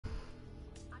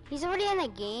He's already in the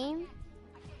game?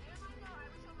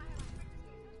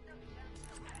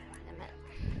 Damn it.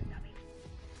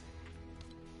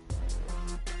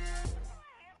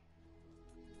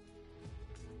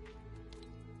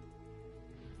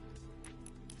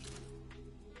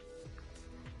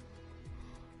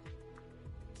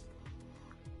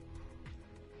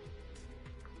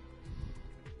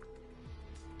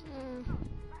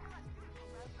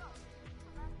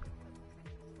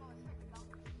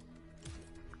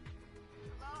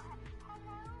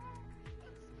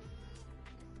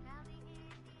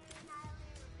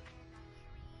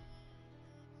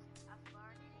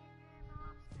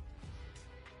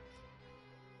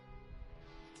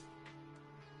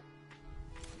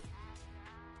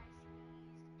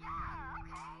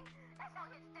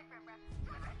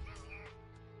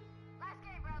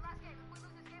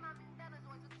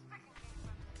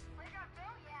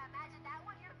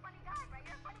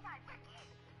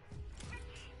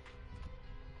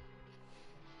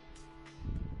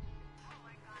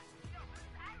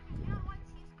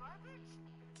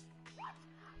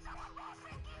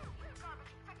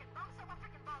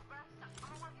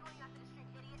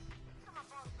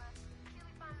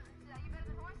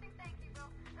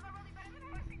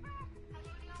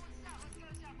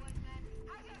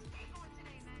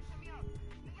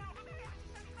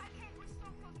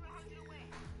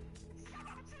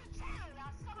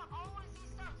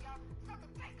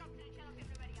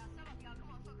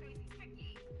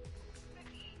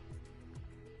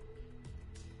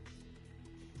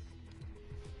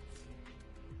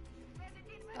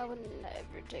 I would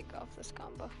never take off this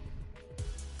combo.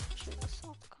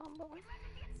 Assault combo.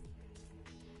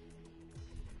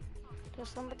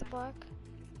 There's one with the black.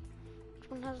 Which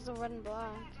one has the red and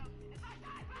black?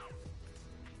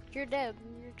 You're dead.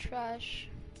 You're trash.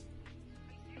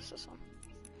 What's this one?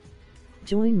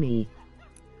 Join me.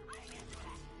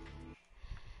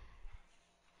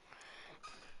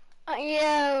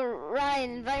 Yeah,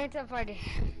 Ryan, invite me to a party.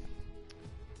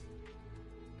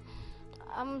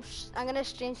 I'm gonna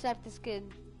stream snipe this kid.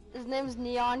 His name's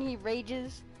Neon. He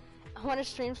rages. I want to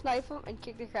stream snipe him and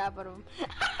kick the crap out of him.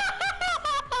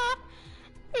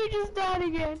 He just died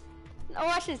again. Oh,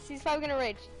 watch this. He's probably gonna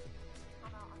rage.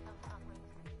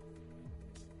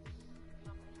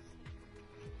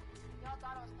 Y'all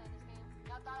thought I was playing this game.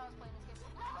 Y'all thought I was playing this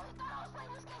game. I really thought I was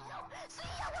playing this game, yo. See,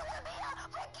 I want to be a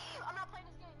Ricky. I'm not playing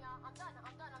this game, y'all. I'm done.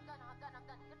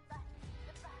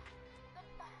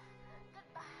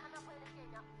 Goodbye. I'm not playing this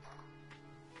game, y'all.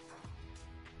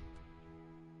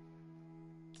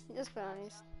 Just be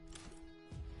honest.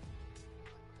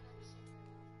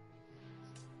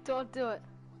 Don't do it.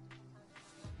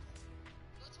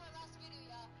 Go to my last video,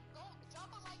 y'all. Go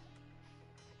drop a like.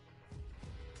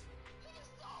 He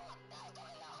just stole a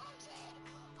going 100.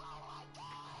 Oh my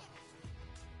god.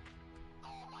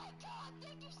 Oh my god.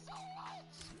 Thank you so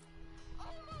much.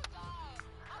 Oh my god.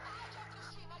 I'm gonna add you after the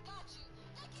stream. I got you.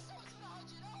 Thank you so much for the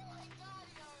 100. Oh my god,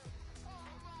 yo. Oh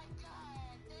my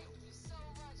god. Thank you so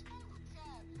much. Holy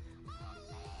crap.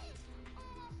 Holy.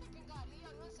 Oh my freaking god. Hey, yo,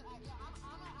 listen. I'm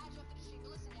gonna add you after the stream.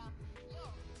 But listen, y'all. Yo,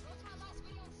 go to my last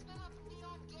video and spin up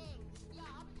Neon Gang. Yeah,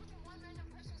 I'll be picking one random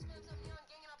person who spins up Neon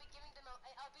Gang, and I'll be giving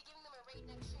them a raid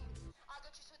next stream. I'll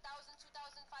get you to 1,000,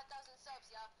 2,000, 5,000 subs,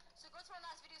 y'all. So go to my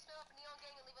last video, spin up Neon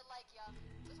Gang, and leave a like, y'all.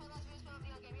 Go to my last video, spin up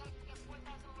Neon Gang. We gotta get 4,000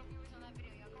 more viewers on that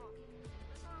video, y'all. Come on.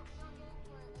 Let's go Neon Gang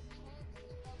for a chance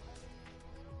of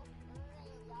a little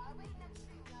raid, y'all. A raid next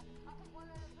stream, y'all. I'll pick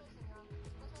one random person, y'all.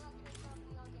 Go to my last video, spin up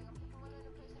Neon Gang. I'm picking one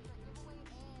random person for a giveaway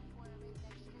and for a raid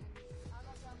next stream. I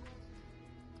love y'all, boys.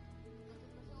 Go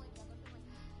to the link, y'all. Go to the link.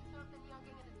 Spin up the Neon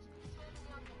Gang in the spin up the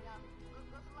Neon Gang, y'all. Go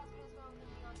to the last video, spin up the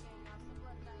Neon Gang, y'all. Simple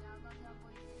as that, y'all. Love y'all,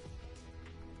 boys.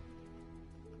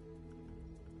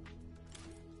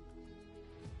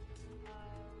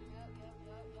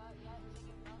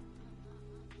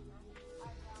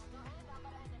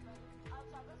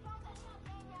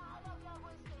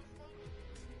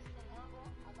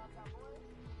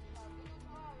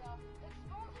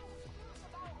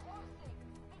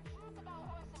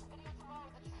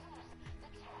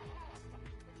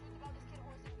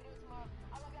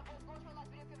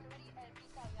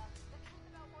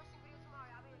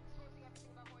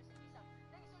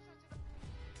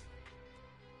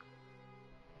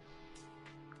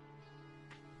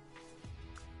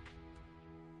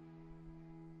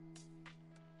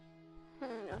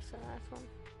 That's a nice one.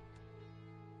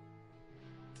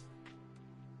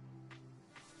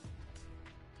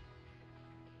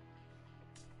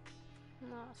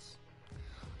 Nice.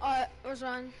 Alright, where's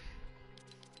Ryan?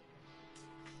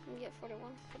 You get 41,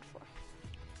 44.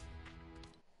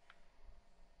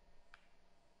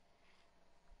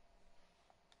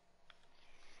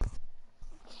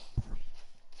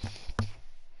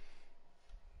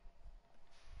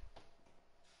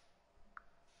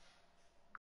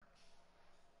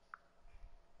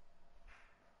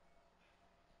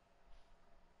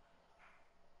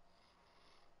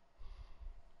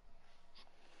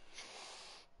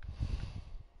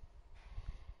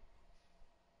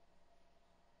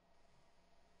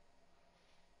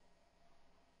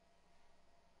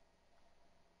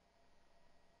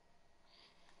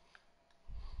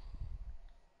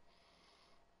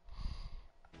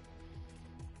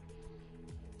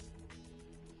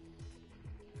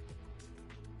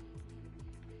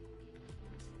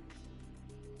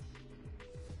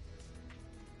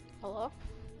 Hello?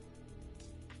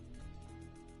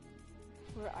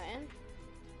 Ryan?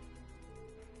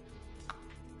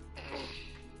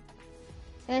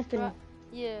 Anthony,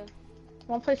 Yeah.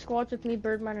 wanna play squads with me,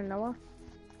 Birdman, and Noah?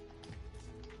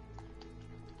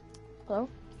 Hello?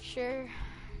 Sure.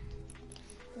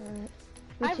 Alright.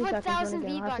 I have 1,000 I have to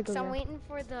V-Bucks. go I'm there. waiting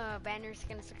for the banner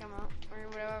skins to come out. Or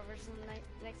whatever's in the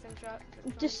next time drop.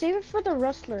 Just save it for the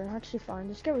wrestler. Actually, fine.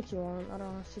 Just get what you want. I don't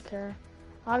honestly care.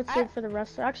 I would save it for the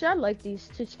wrestler. Actually, I like these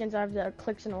two skins. I have the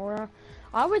Clicks and Aura.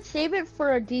 I would save it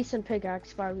for a decent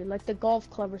pickaxe if I were like the golf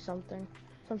club or something.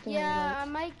 Something Yeah, I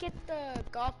like might get the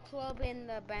golf club and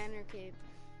the banner cape.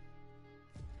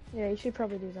 that. Yeah, you should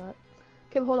probably do that.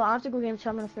 Okay, but hold on. I have to go game 2.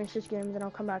 I'm gonna finish this game, then I'll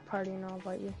come back party and I'll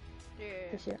invite you.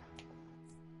 Yeah. This year.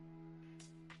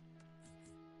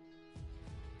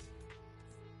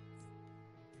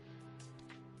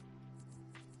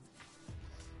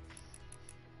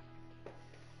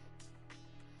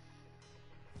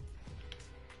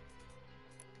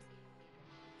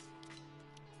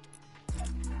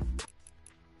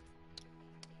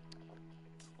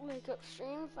 Wake up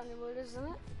stream, find out what is in it.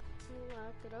 Lock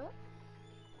it up.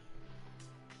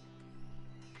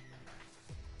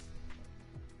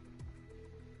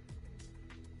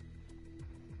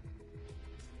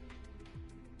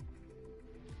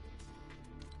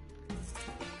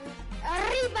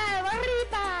 Arriba,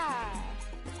 arriba!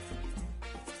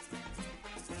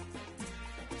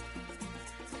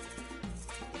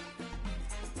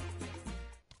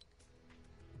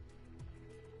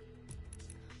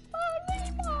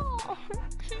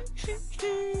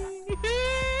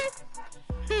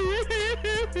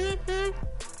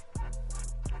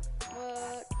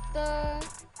 What the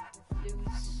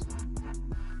deuce?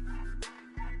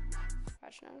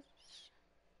 Watch now.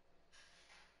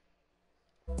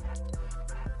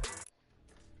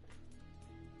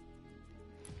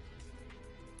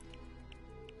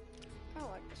 I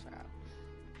don't like this route.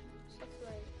 This looks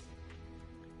like.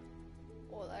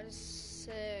 Oh, that is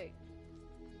sick.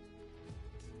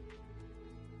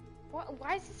 What?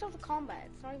 Why is it still the combat?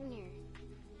 It's not even here.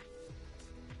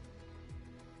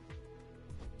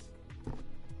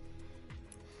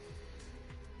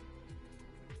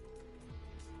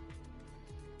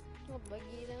 Oh,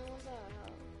 buggy down with that.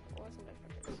 Oh, wasn't that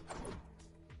first?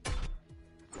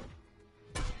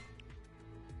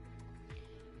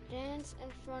 Dance in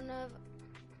front of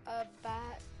a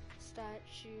bat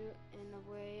statue in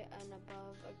a way and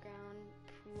above a ground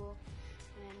pool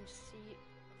and seat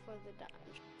for the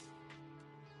dungeon.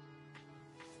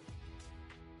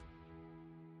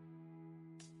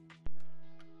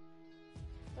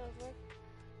 Over.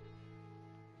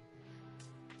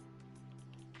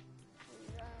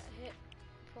 Hit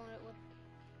opponent with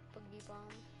boogie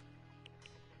bomb.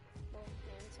 Well,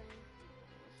 dancing.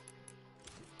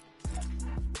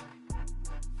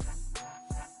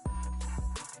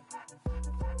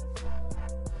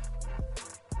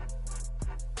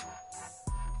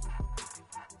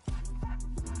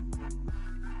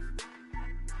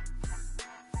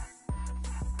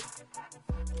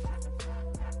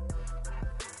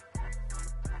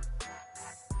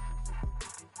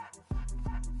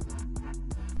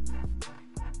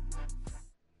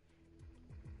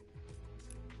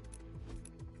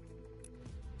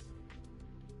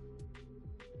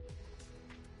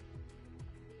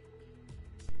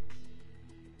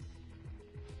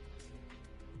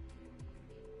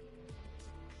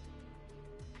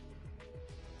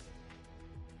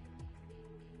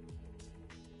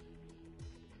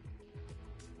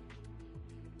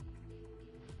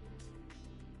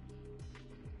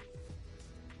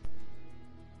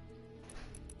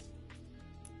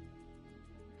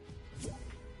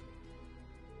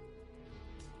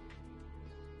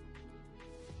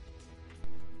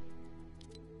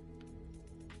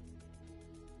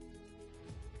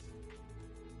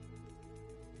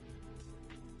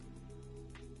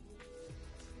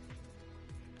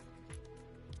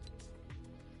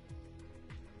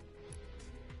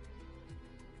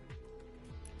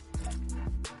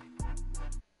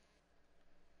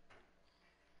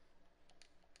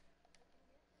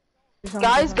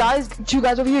 Guys, 2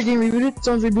 guys over here getting rebooted.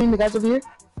 Someone's rebooting the guys over here.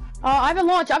 I have a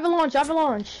launch. I have a launch. I have a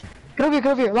launch. Get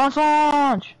over here.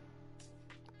 Launch.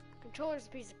 Controller's a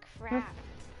piece of crap.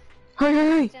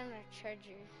 Hurry. Down a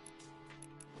charger.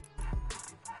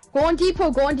 Go on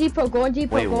depot. Go on depot. Go on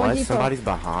depot. Wait, go on what? depot. Somebody's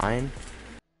behind?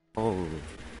 Oh.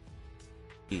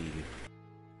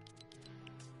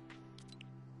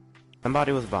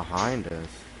 Somebody was behind us.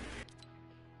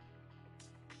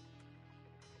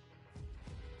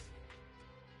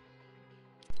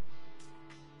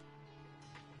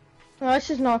 No,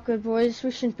 this is not good, boys. We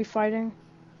shouldn't be fighting.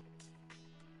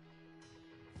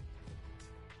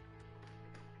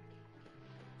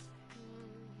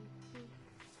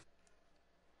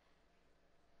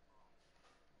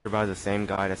 About the same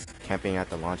guy that's camping at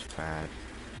the launch pad.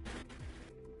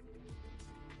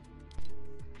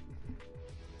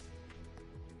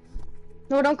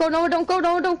 No, don't go, no, don't go,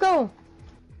 no, don't go.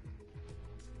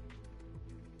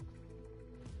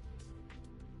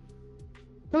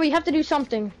 No, we have to do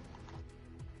something.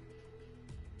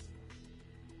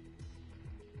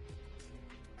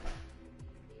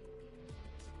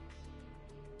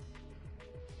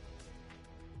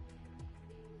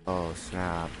 Oh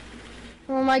snap.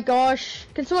 Oh my gosh.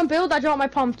 Can someone build? I dropped my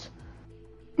pumped.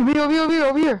 Over here, over here, over here,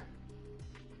 over here.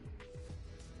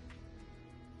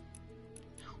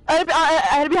 I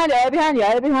had it behind you, I had it behind you, I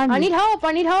had it behind you. I need help,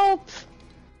 I need help.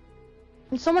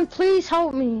 Can someone please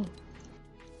help me?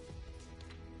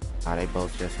 Ah, they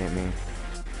both just hit me.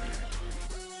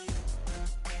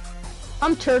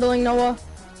 I'm turtling, Noah.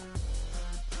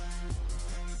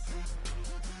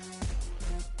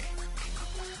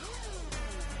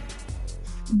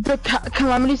 The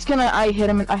Calamity skin, I hit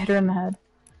him, I hit her in the head.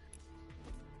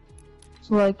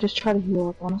 So like, just try to heal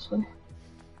up, honestly.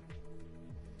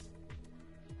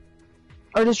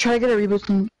 Or just try to get a reboot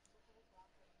and...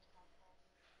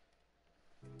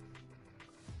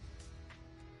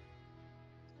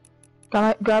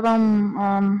 Grab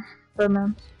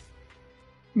Birdman.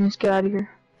 And just get out of here.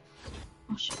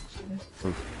 Oh shit.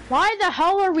 Why the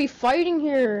hell are we fighting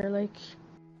here? Like...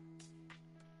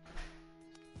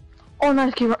 Oh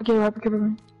nice, get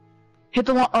Birdman. Hit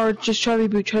the one, or just try to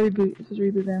reboot, If there's a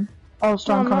reboot then. Oh,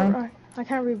 Storm coming. I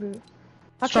can't reboot.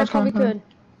 Actually, I Storm's probably coming. could.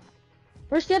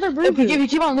 Where's the other If reboot? you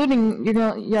keep on looting, you're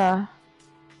gonna, yeah.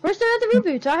 Where's the other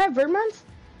reboot? Do I have Birdman's?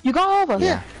 You got all of us.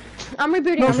 Yeah. I'm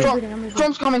rebooting, No, I'm rebooting.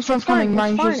 Storm's coming, It's fine,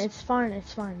 Mine it's fine,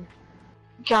 it's fine.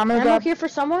 Okay, I'm gonna Ammo grab, here for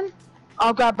someone?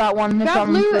 I'll grab that one. Grab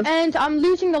loot, and I'm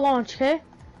losing the launch, okay?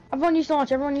 Everyone use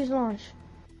launch, everyone use launch.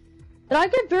 Did I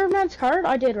get Birdman's card?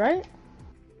 I did, right?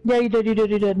 Yeah, you did.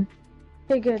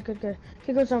 Okay, good.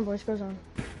 Okay, goes on, boys, goes on.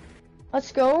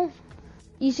 Let's go.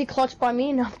 Easy clutch by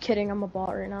me. No, I'm kidding, I'm a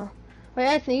bot right now. Wait,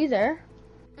 Anthony, you there?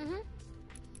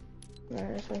 Mm-hmm.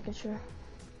 Alright, just making sure.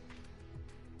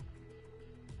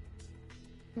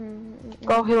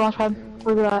 Go, hit launch pad.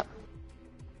 Where's it at?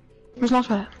 Where's launch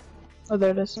pad? Oh,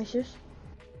 there it is. Issues?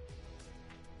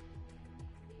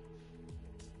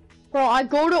 Bro, I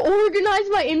go to organize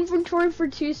my inventory for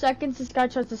 2 seconds, this guy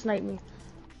tries to snipe me.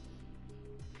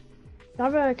 Do I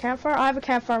have a campfire? I have a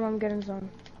campfire when I'm getting zone.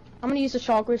 I'm gonna use the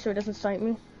shockwave so it doesn't snipe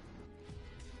me.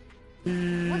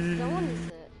 What zone is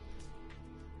it?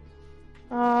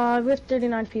 We have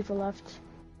 39 people left.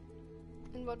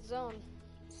 In what zone?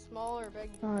 Small or big?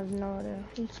 I have no idea.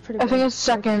 It's pretty I big. think it's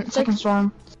second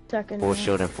storm. Second. Full Yeah.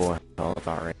 shield and full all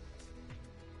about right.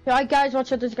 Yeah, guys,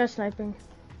 watch out, this guy's sniping.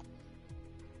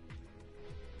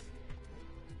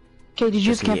 Okay, did you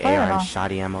use Just need campfire AR or no? and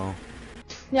shoddy ammo.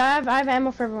 Yeah, I have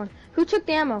ammo for everyone. Who took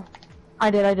the ammo? I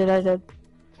did.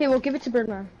 Okay, we'll give it to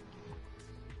Birdman.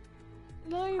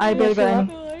 I barely got shut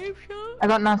any. I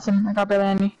got nothing. I got barely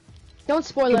any. Don't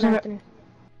spoil it, Give me- Anthony.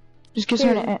 Just give some.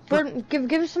 Here,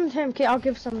 give some to him. Okay, I'll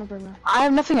give some to Birdman. I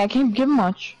have nothing. I can't give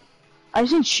much. I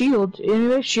just need shield.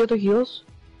 Anyway, shield or heals.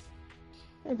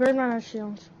 Hey, Birdman has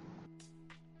shields.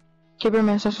 Okay,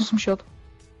 Birdman, let's have some shield.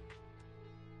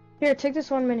 Here, take this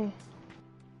one mini.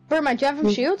 Birdman, do you have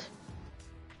him shield?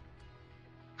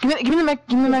 Give me the mech.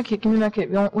 Give me the mech kit. We don't have to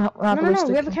waste No, it.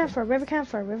 we have a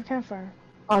campfire.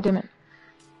 Oh, damn it.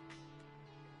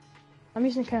 I'm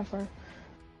using a campfire.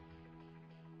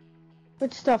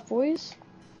 Good stuff, boys.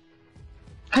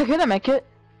 Can I get that mech kit?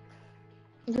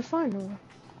 You're fine, Noah.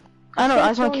 I know, I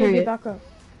just want to carry it. Back up.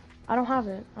 I don't have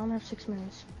it. I only have 6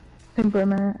 minutes. I think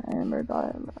Birdman and Bird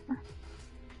got it.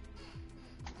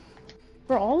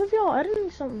 For all of y'all editing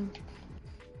something.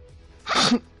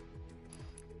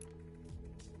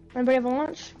 Anybody have a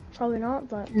lunch? Probably not,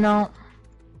 but... No.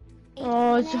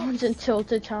 Oh, someone's in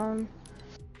Tilted Town.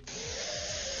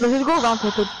 Let's just go around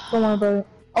Tilted. Don't worry about it.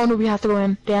 Oh no, we have to go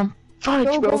in. Damn. Fudge,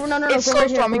 Go, bro. no, It's go so right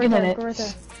here, strong. go We can right hit there, it.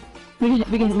 go right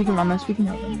there. We can run this. We can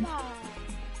help them.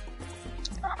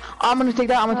 I'm gonna take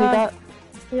that.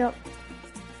 Yep.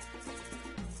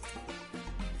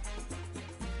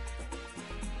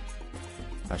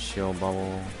 A shield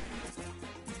bubble.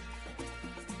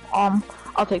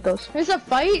 I'll take those. There's a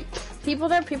fight. People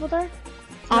there. Fight.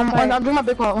 I'm doing my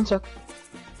big part. 1 sec.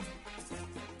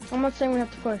 I'm not saying we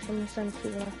have to push. I'm just saying it's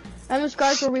people there. And there's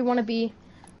guys where we want to be.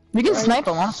 We can Right. snipe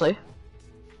them, honestly.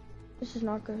 This is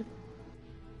not good.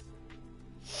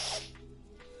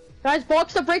 Guys,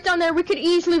 box the breakdown there. We could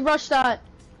easily rush that.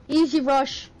 Easy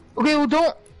rush. Okay, well,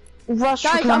 don't rush.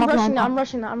 Guys, because I'm up rushing behind. that.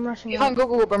 I'm rushing You that. can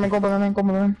go, Birdman.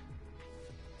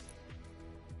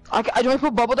 I do want to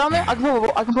put bubble down there. I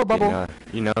can put bubble.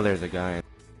 You know there's a guy.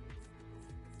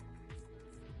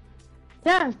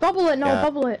 Yeah, bubble it. No, Yeah.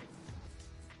 bubble it.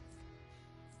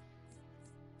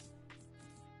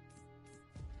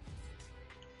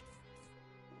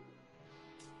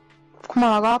 Come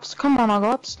on, Ops. Come on,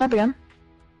 Ops. Snap again.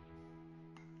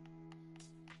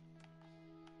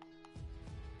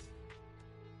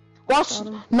 Watch Got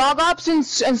him. Nogops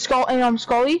and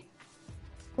Scully.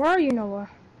 Where are you, Noah?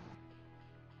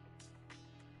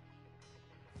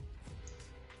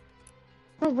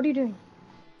 Oh, what are you doing?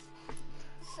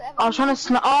 I was trying to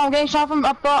snap. Oh, I'm getting shot from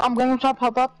up top. I'm getting shot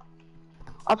up.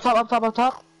 Up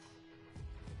top.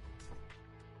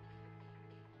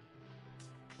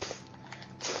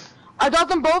 I got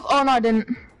them both. Oh no, I didn't.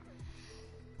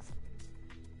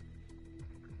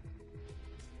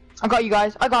 I got you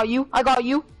guys. I got you.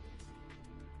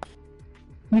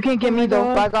 You can't get Oh me my though,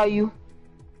 God. but I got you.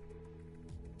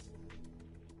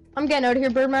 I'm getting out of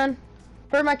here, Birdman.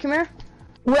 Birdman, come here.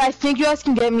 Wait, I think you guys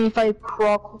can get me if I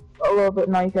proc a little bit.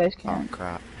 No, you guys Oh can't.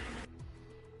 crap.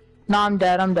 No, I'm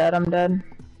dead.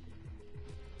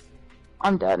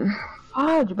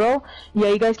 Fudge, bro. Yeah,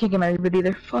 you guys can't get my reboot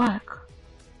either. Fuck.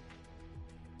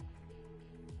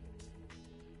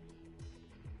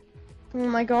 Oh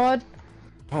my God.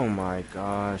 Oh my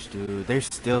gosh, dude. They're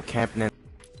still camping in.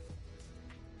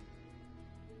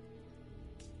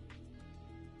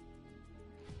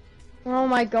 Oh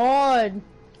my God.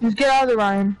 Just get out of there,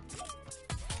 Ryan.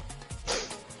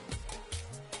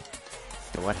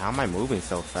 What? How am I moving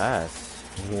so fast?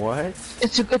 What?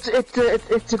 It's a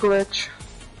glitch.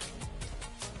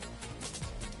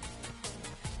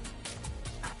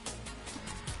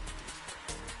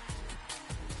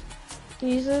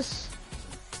 Jesus.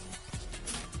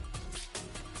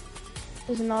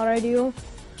 This is not ideal.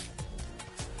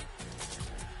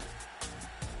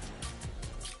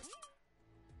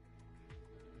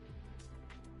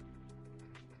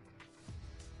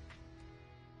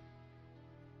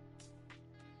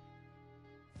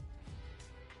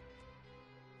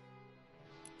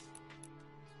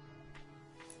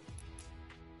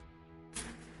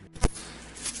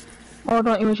 Oh,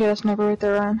 don't even shoot that sniper right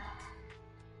there, Ryan.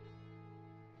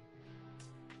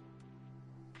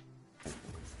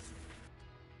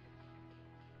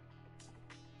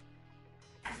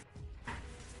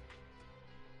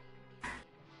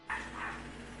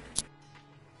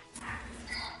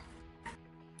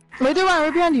 Right there, Ryan,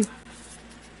 right behind you.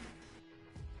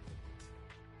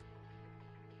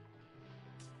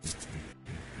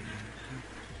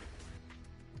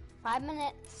 Five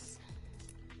minutes.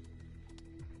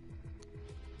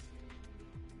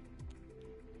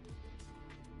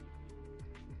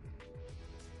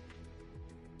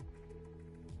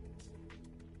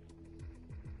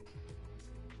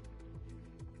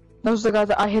 That was the guy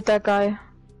that I hit that guy.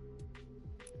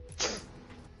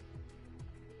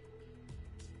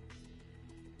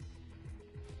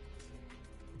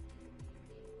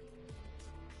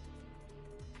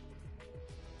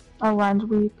 Our line's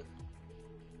weak.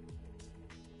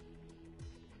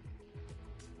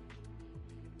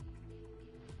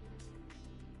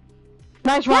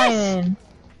 Nice, Ryan.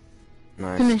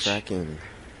 Nice Finish. tracking.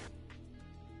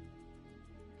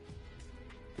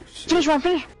 Shit. Finish, Ryan.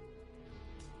 Finish.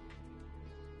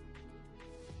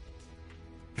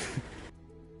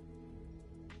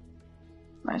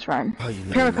 Nice, Ryan. Oh, you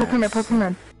know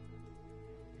Pyramid.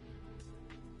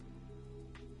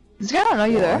 This guy don't know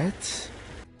you there. What?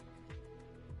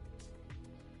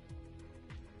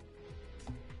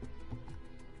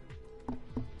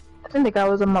 I think the guy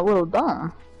was a little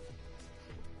dumb.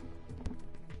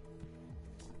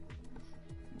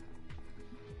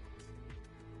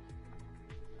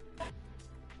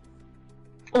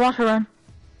 Watch her run.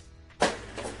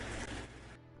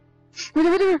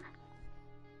 Right there.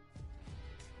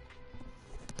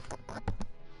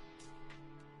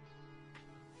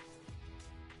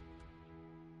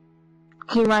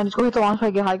 Okay, Ryan, just go hit the launch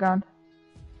pad, get high ground.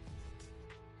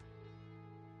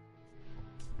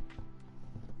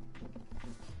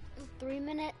 In 3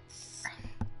 minutes.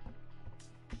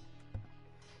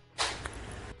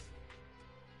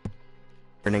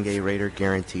 Renegade Raider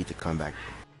guaranteed to come back.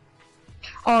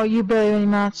 Oh, you barely have any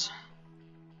mats.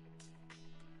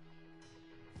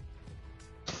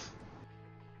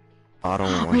 Auto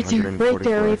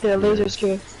Right there, laser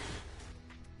scare.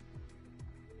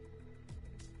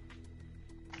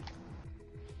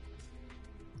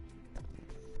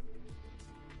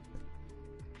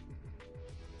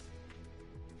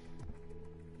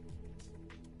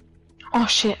 Oh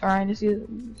shit, Ryan, just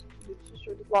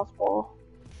lost ball.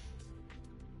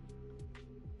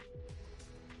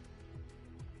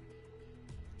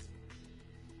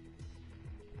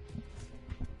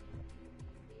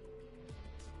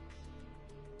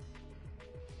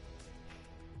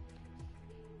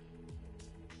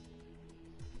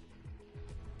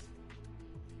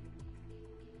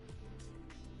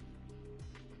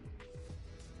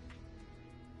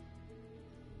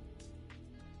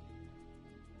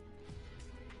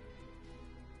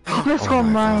 Let's go,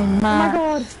 Ryan. Oh my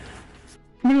god.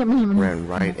 Ran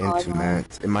right into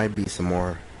Matt. It might be some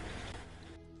more.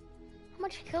 How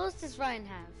much kills does Ryan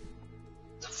have?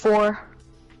 4.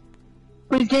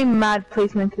 But he's getting mad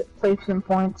placement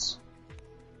points.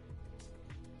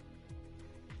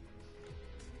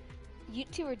 You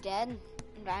two are dead, and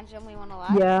Ryan's the only one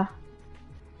alive? Yeah.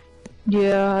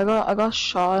 Yeah, I got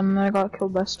shot and then I got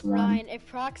killed by Storm. Ryan, if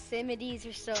proximities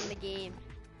are still in the game.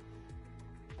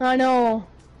 I know.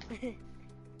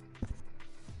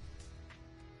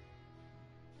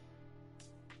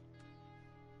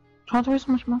 Don't waste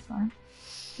so much more time.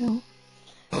 No.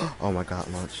 Oh my god,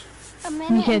 launch. A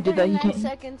minute You can't and do that, you 39 can't.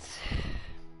 seconds.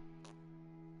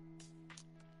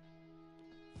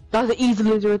 That was an easy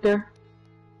loser right there.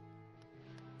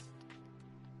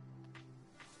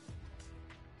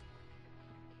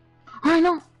 I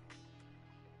know.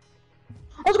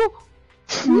 Let's go.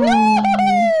 No!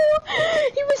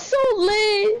 He was so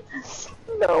late.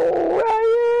 No,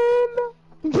 Ryan.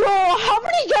 Bro, how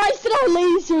many guys did I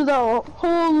laser though?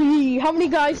 Holy, how many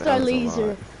guys did I That was a laser?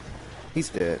 lot. He's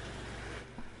dead.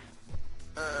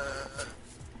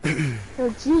 Yo,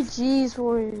 GG's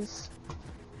Warriors.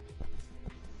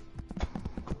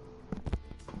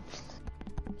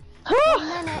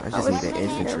 I just need an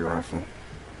infantry rifle.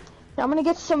 I'm gonna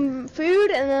get some food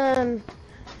and then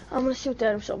I'm gonna see what the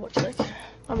item shop looks like.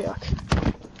 I'll be back.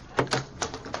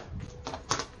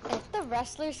 If the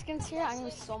wrestler skin's here, I'm gonna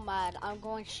be so mad. I'm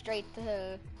going straight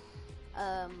to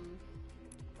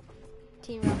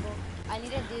Team Rumble. I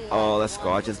need to do. Oh, let's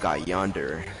go. I just got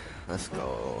yonder. Let's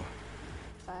go.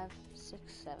 5, 6,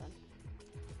 7.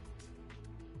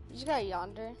 You just got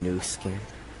yonder. New skin.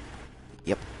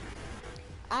 Yep.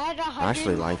 I had 100. I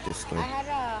actually like this skin. I had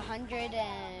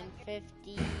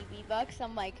 150 V-Bucks.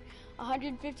 I'm like,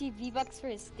 150 V-Bucks for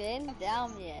a skin?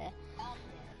 Damn, yeah.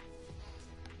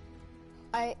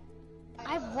 I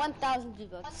have 1,000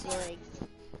 V-Bucks, so like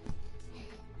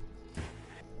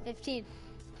 15,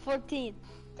 14,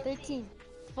 13,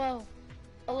 12,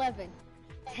 11,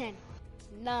 10,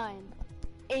 9,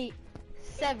 8,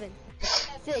 7,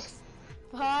 6,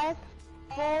 5,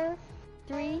 4,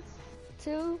 3,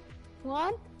 2,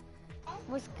 1.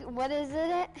 What is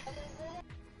it?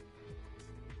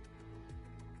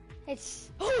 It's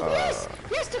yes,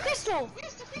 yes, the crystal.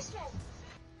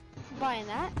 Buying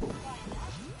that.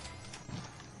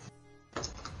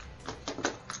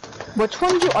 Which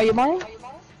one are you buying?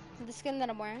 The skin that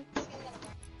I'm wearing.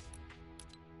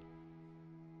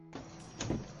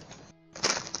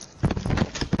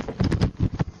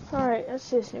 Alright, let's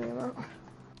see this new remote.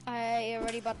 I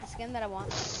already bought the skin that I want.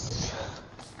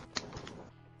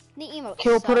 The emote. Okay,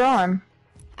 we'll put it on.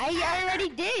 I already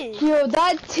did. Yo,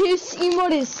 that Tiss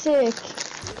emote is sick.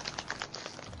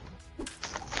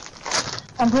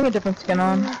 I'm putting a different skin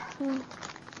on.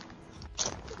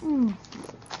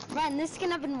 Man, this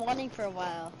skin I've been wanting for a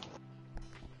while.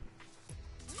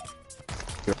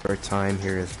 Your time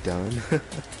here is done.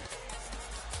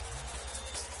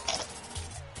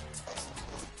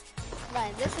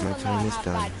 Man, this is My one that time is have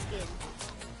done. bad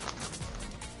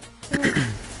skin.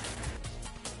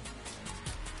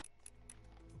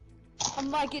 I'm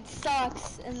like, it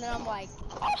sucks, and then I'm like,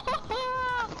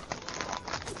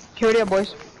 Here we are,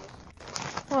 boys.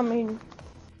 I mean,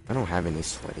 I don't have any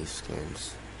sweaty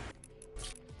skins.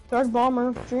 Dark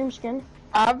Bomber, Dream Skin.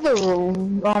 I have the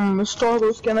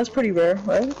Stargo skin. That's pretty rare,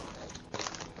 right?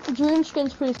 Dream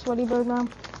Skin's pretty sweaty, bird now.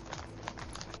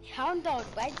 Hound Dog,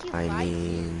 why'd you I buy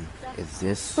mean, is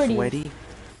this Pretty. sweaty?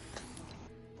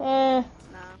 Nah.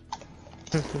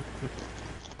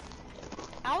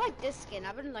 I like this skin.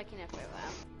 I've been liking it for a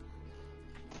while.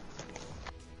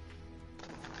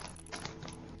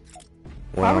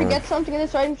 If I were to Well, get something in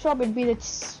this item shop, it'd be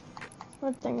this.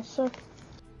 That thing is sick.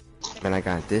 man, I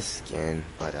got this skin,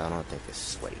 but I don't think it's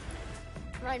sweaty.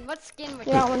 Ryan, what skin would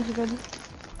Yeah, that you one's good.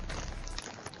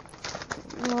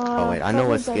 Oh wait, I know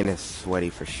what probably skin is sweaty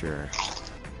for sure.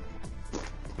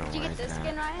 No, Did you why get is this that?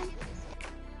 skin, Ryan?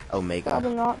 Omega.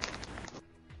 Probably not.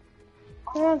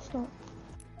 Yeah, it's not.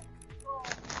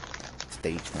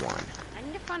 Stage 1. I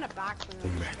need to find a box for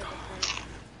me.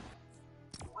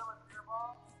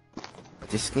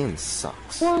 This skin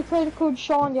sucks. Or create a code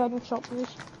Shaw in the item shop, please.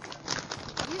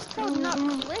 You spelled not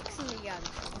clicks in the gun.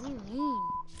 What do you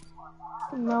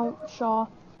mean? No, Shaw.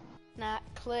 Not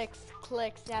clicks.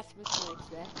 Clicks. That's what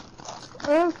clicks,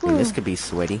 man. And this could be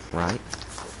sweaty, right?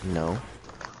 No.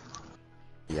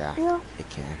 Yeah, Yeah. it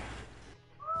can.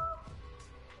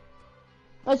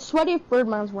 It's sweaty if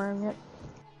Birdman's wearing it.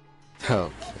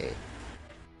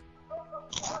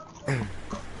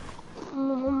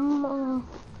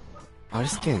 Oh,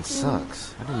 this skin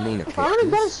sucks. I didn't mean to pick I already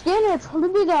got a this. skin. It's gonna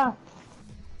be the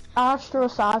Astro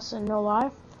Assassin. No lie.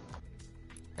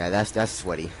 Yeah, that's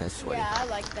sweaty. That's sweaty. Yeah, I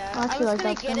like that. I I actually was like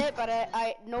gonna that get skin. it,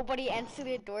 but nobody answered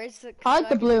the doors. I like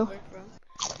the blue.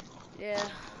 Yeah.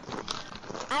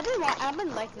 I've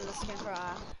been liking this skin for a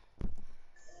while.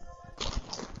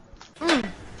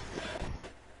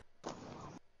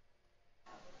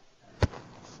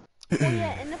 Oh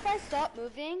yeah, and if I stop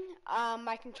moving,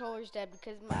 my controller's dead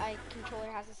because my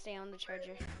controller has to stay on the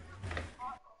charger.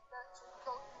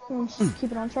 Just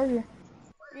keep it on charger.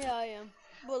 Yeah, I am.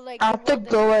 But like, I have to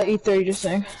go at 8:30 just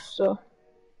saying, so.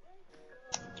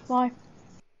 Why?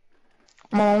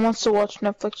 My mom wants to watch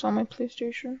Netflix on my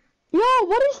PlayStation. Yo,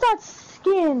 what is that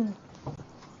skin?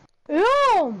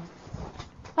 Yo!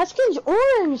 That skin's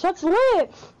orange. That's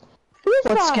lit. Who is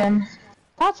What that? skin?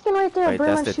 That skin right there. Wait,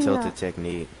 Birdman that's the shooting tilted at.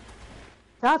 technique.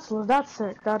 That's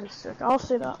sick. That is sick. I'll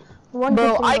say that. One Bro,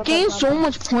 good thing I about gain that so map.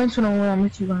 much points when I'm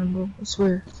with you, Ryan, bro. I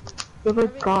swear. Oh my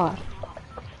god.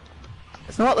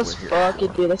 That's You know what? Let's we're here. fuck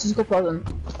it, dude. Let's just go present.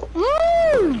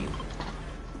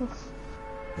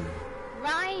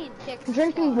 Ryan picked I'm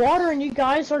drinking spot. water and you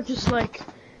guys are just like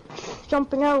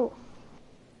jumping out.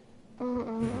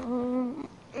 Ryan's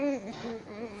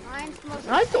the most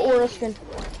I like the insane Aura dude. skin.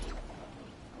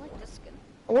 I like this skin.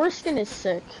 Aura skin is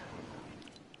sick.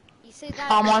 You say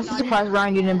that. I'm but honestly not surprised in-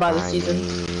 Ryan you didn't buy the I season.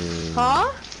 mean,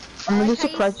 Huh? I'm really like how you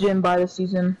surprised you didn't buy the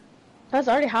season. Guys,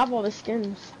 I already have all the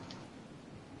skins.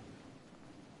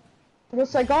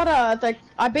 Because I got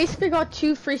I basically got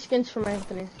 2 free skins from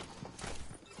Anthony.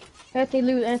 Anthony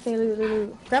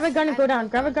loot. Grab a gun and go down.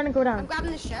 Grab a gun and go I'm down.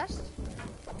 grabbing this chest.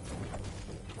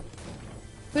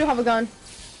 We don't have a gun.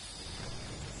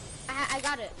 I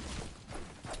got it.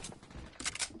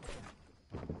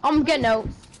 I'm getting out.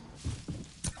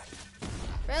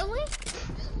 Really?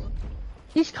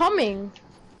 He's coming.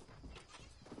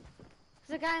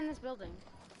 There's a guy in this building.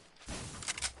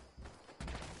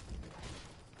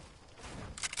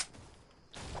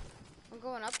 I'm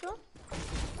going up to him.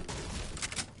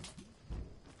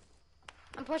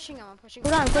 I'm pushing him. Go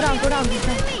down.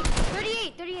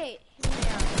 38.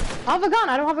 I have a gun.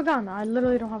 I don't have a gun. I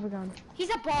literally don't have a gun. He's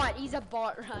a bot,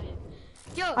 Ryan.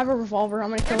 Yo, I have a revolver.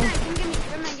 I'm gonna kill him.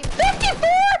 Birdman, give me. 54!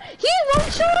 He one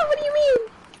shot him. What do you mean?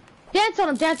 Dance on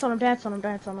him. Come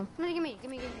on, give me.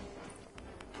 Give me.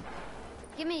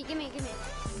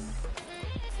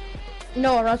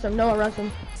 Noah, rush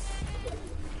him.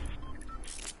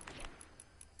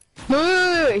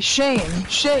 Wait, shame.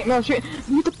 No, shame.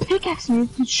 You have to pickaxe me.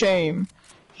 Shame.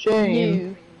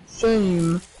 You.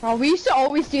 Oh, we used to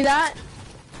always do that.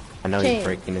 I know Shame. he's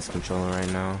breaking his controller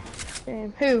right now.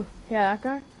 Who? Yeah, that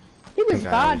guy. He was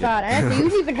That guy, bad. Anthony, you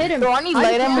didn't even hit him. Bro, I need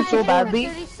light ammo so yeah, badly.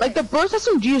 36. Like, the burst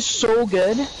SMG is so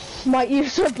good. My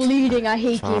ears are bleeding. I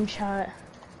hate Stop. game chat.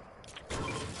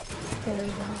 There we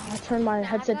go. I turned my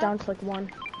headset down to like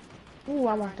 1. Ooh,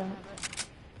 I want that.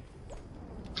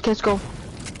 Okay, let's go.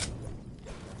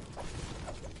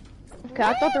 Okay,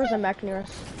 I thought there was a mech near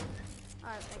us.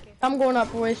 Alright, thank you. I'm going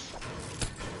up, boys.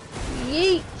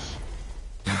 Yeet.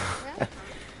 Yeah.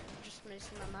 Just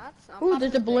missing my mats. I'm Ooh, popping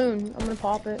there's a the balloon. I'm gonna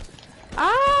pop it.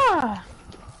 Ah!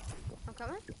 thing. I'm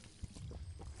coming.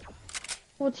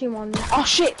 Full team on me. Oh,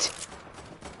 shit.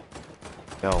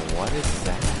 Yo, what is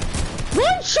that?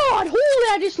 One shot! Holy,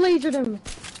 I just lasered him.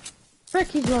 Frick,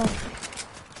 he's low.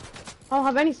 I don't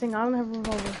have anything. I don't have a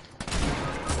revolver.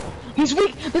 He's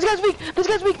weak. This guy's weak.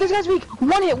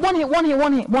 One hit. I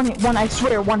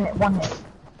swear, one hit.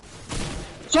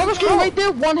 Someone's getting right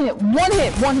there. One hit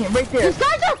right there. These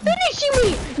guys are finishing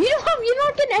me! You're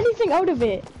not getting anything out of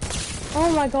it. Oh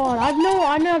my god, I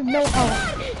have no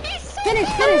health. Finish!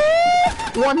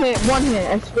 One hit.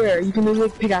 I swear. You can literally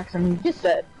pickaxe him. He's just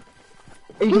dead.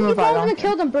 You can You revive probably him.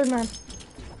 killed him, Birdman.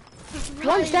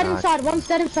 One's dead inside, one's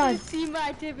dead inside. See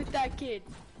my tip with that kid.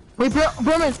 Wait,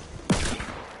 Berman.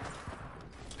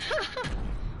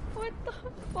 What the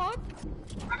fuck?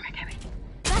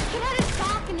 That kid had his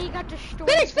back and he got destroyed.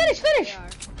 Finish!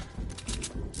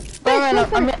 Berman,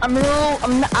 Finish. I'm in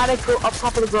the attic up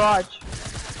top of the garage.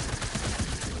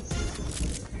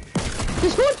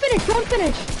 Just don't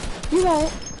finish. You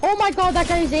won't. Oh my god, that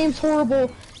guy's aim's horrible.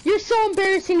 You're so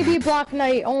embarrassing to be a Black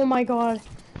Knight. Oh my god.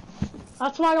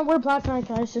 That's why I don't wear Black Knight,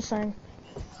 guys. Just saying.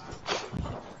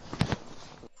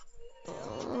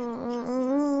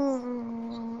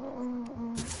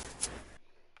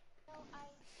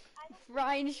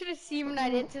 Ryan, you should have seen when I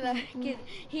did to that kid.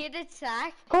 He had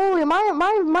attack. Holy, my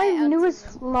I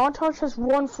newest montage has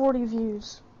 140 views.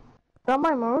 Is that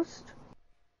my most?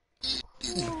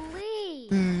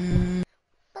 Holy.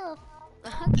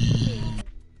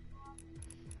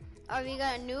 Oh, we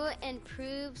got a new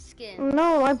improved skin.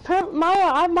 No,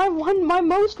 my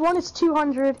most one is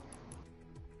 200.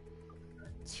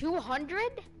 200?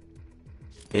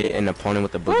 Hit an opponent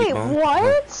with a boogie Wait, bomb?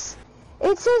 what?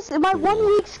 It says my 1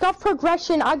 week scuff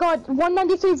progression. I got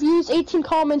 193 views, 18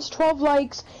 comments, 12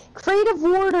 likes. Creative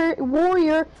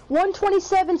warrior,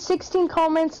 127, 16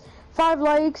 comments, 5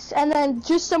 likes, and then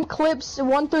just some clips,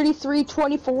 133,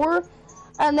 24,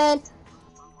 and then.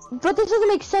 But this doesn't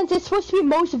make sense. It's supposed to be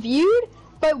most viewed,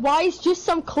 but why is just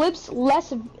some clips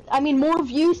more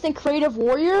views than Creative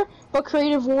Warrior, but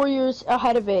Creative Warrior's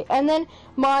ahead of it? And then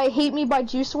my Hate Me by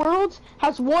Juice WRLD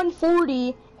has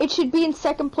 140. It should be in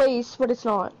second place, but it's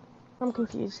not. I'm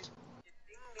confused.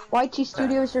 YT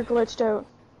Studios are glitched out.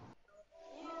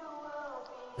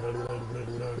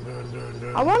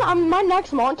 My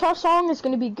next montage song is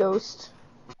gonna be Ghost.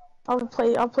 I'll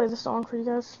play the song for you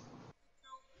guys.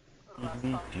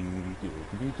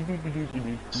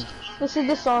 This is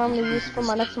the song I'm gonna use for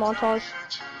my next montage.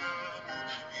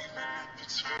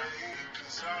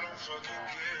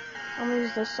 I'm gonna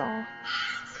use this song.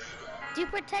 Do you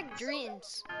protect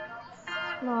dreams?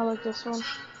 No, I like this one.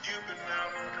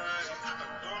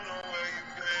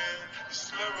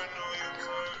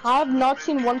 I have not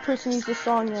seen one person use this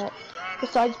song yet,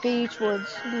 besides BH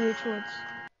Woods.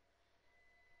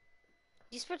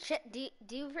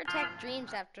 Do you protect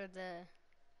dreams after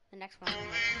the next one?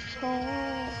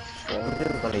 I'm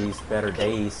just gonna use Better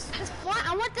Days.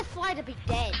 I want the fly to be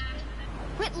dead.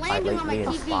 Quit I landing on my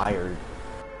lately TV. inspired.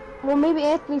 Well, maybe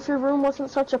Anthony, if your room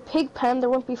wasn't such a pig pen, there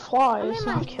wouldn't be flies. I'm in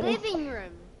my I'm kidding. living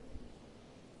room.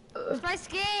 It's my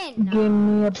skin. Give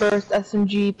me a burst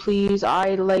SMG, please.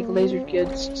 I like laser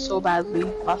kids so badly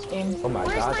last game. Oh my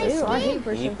Where's god, my there's so skin? many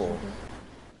Burst people.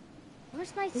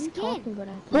 Where's my What are you skin? talking about,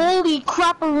 Anthony? Holy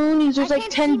crap-a-roonies, there's I like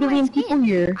can't 10 see my billion skin. people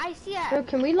here. I see Yo, it.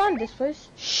 can we land this place?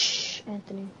 Shh,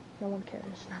 Anthony. No one cares.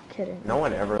 I'm kidding. No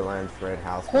one ever lands Red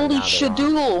House. but Holy now they are.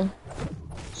 shadoodle.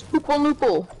 Spoople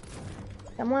noople.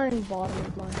 I'm wearing bottom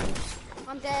of my house.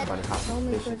 I'm dead. Funny how Tell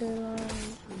me suspicious. where they lie.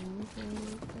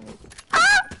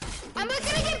 I'm not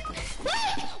gonna get.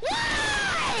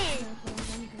 Why?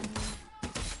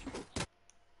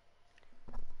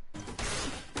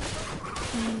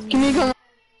 Can you come?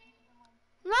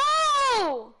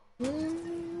 No! You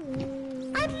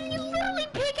literally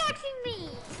pickaxing me.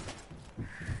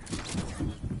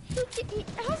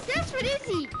 How desperate is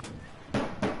he? Oh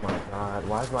my god,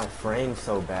 why is my frame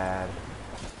so bad?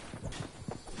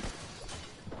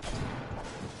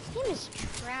 This game is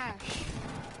trash.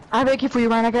 I have AK for you,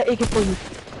 Ryan. I got AK for you.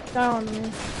 Down me.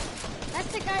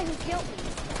 That's the guy who killed me.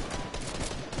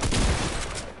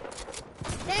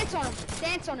 Dance on him.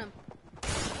 Dance on him.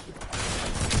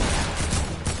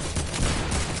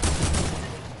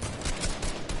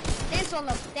 Dance on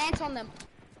them. Dance on them.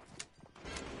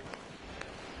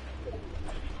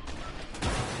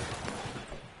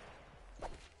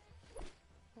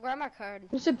 Grab my card.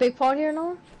 There's a big pot here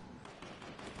now.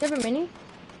 You have a mini?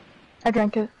 I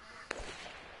drank it.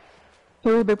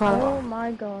 Here, a big Oh product.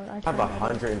 my god. I have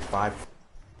 105.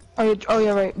 Oh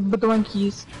yeah, right. But the one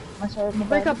keys. My sorry, my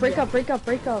Break bad. up, break up, break up,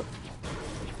 break up.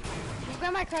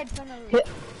 Grab my card. From the Hit.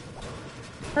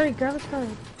 Hurry, grab his card.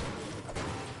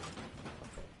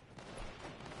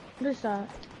 What is that?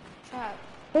 trap.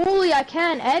 Holy, I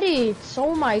can't edit.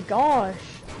 Oh my gosh.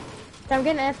 Okay, I'm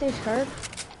getting Anthony's card.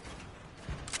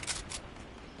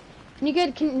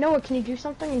 Noah, can you do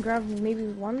something and grab maybe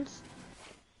ones?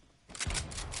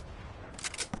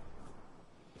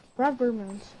 Grab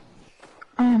Birdman's.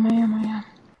 I am.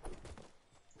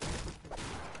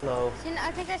 Hello.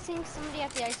 I think I seen somebody at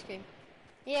the ice cream.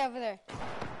 Yeah, over there.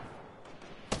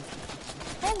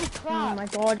 Holy Oh crap. my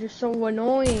god, you're so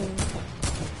annoying.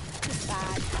 This is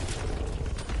bad.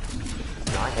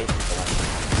 No, I hate people like that.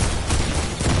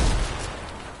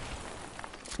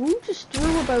 Who just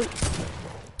threw about...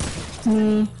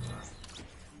 Me.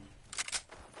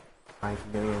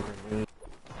 5 million grenades.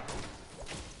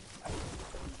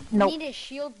 Nope. Need a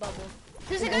shield bubble.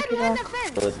 There's a guy Okay, behind the doc.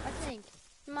 fence, Good. I think.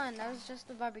 Come on, that was just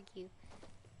a barbecue.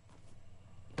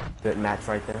 Good match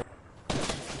right there.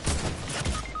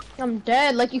 I'm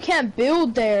dead, like you can't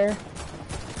build there.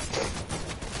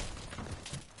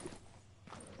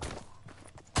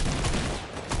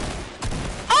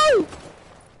 Oh!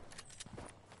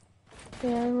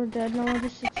 Yeah, we're dead now,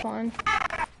 this is fine.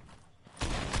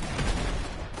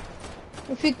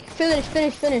 If you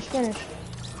finish.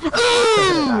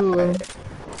 Ooh! It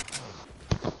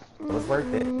was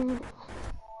worth it.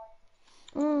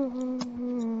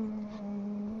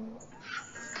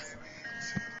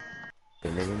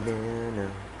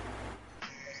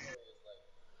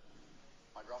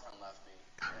 My girlfriend left me.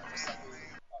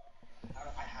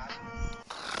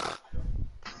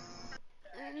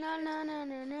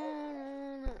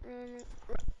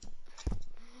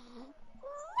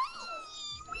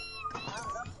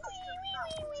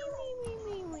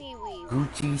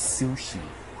 Gucci sushi.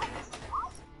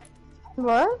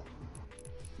 What?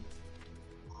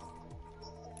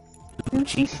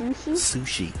 Gucci Sushi?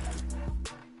 sushi.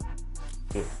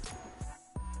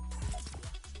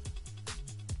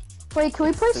 Wait, can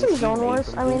we play some Sushi Zone made Wars?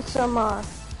 from I mean, Gucci. some,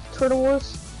 Turtle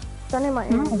Wars? That name might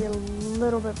be a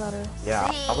little bit better. Yeah,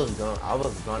 I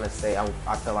was gonna say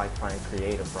I feel like playing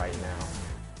creative right now.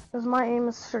 Because my aim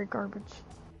is straight garbage.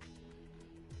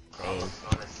 I was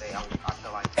gonna say I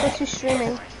feel like What's you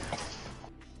streaming?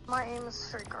 My aim is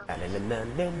straight garbage.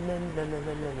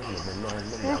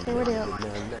 Okay, what do you?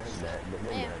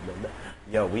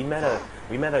 Yo, we met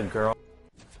a girl.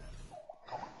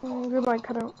 Your mic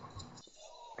cut out.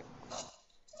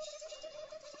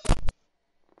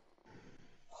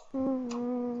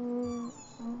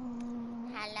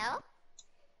 Hello?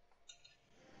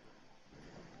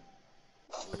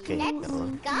 Okay. Let's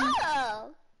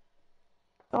go!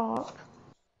 Stop.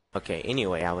 Okay.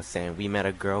 Anyway, I was saying we met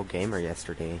a girl gamer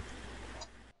yesterday.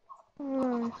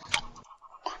 Nice.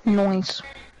 Noise.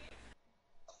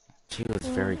 She was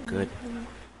very good,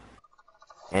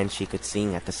 and she could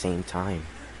sing at the same time.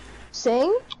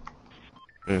 Sing?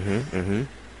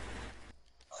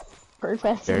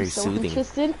 Birdman Very seems so soothing.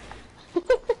 interested.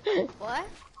 What?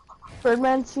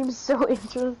 Birdman seems so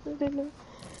interested in it.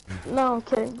 No, I'm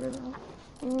kidding, Birdman.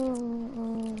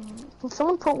 Can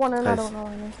someone put one in? I don't know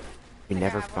any. We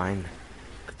never find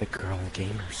the girl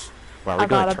gamers. Well, I we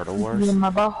got doing a Turtle Wars? in my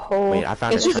butthole. Wait, I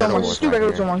found It's a just Zone Turtle Wars. Wars Just do right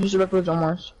regular here. Zone Wars. Just do regular Zone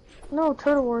Wars. No,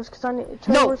 Turtle Wars, because Turtle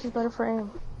No. Wars is better for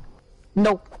aim.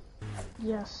 Nope.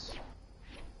 Yes.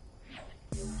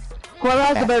 Whoever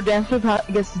has the better dance move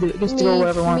gets to do it. Gets to go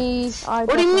wherever wants. Me, I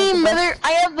What do you definitely mean, have brother?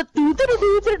 I have the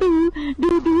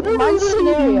do. My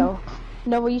scenario.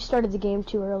 No, well, you started the game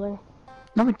too early.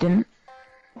 No, it didn't.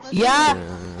 Yeah.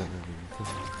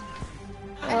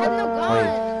 I have no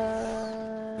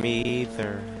gun. Me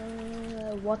either.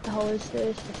 What the hell is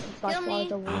this? This is by Kill far me.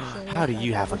 the worst thing How do I've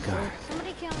you have a ever gun? seen.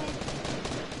 Somebody kill me.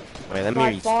 Wait, let me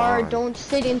By far, respawn. don't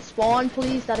sit in spawn,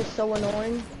 please. That is so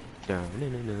annoying.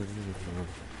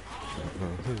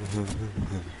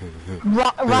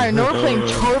 Ryan, no, we're playing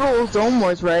Total Zone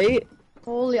Wars, right?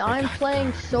 Holy, I'm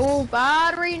playing so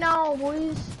bad right now,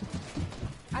 boys.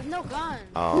 I have no gun.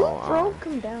 Who Oh, broke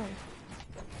him down?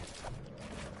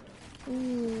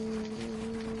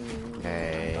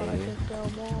 hey. I'm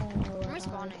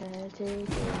respawning. Can't take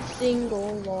a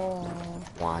single wall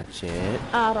Watch it.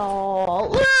 at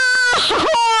all.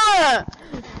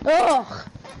 Ugh,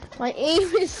 my aim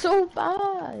is so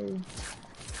bad.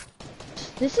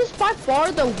 This is by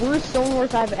far the worst Zone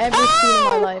Wars I've ever seen in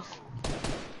my life.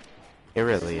 It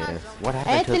really is. What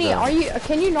happened Anthony, to the...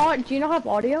 can you not, do you not have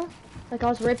audio? Like I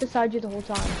was right beside you the whole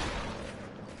time.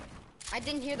 I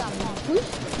didn't hear that one.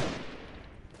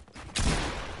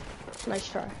 Nice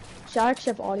try. See, I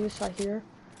actually have audio so I hear.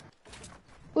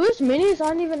 Ooh, there's minis? I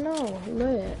didn't even know.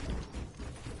 Lit.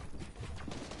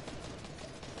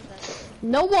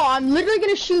 Noah, I'm literally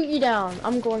gonna shoot you down.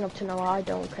 I'm going up to Noah, I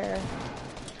don't care.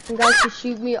 You guys can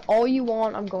shoot me all you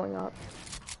want, I'm going up.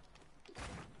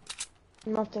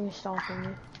 Nothing is stopping me.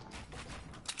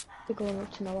 I'm going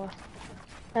up to Noah.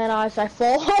 And as I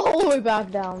fall all the way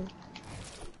back down.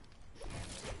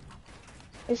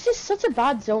 It's just such a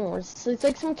bad zone wars. It's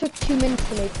like someone took 2 minutes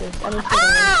to make this. I mean,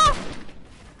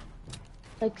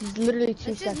 like it's literally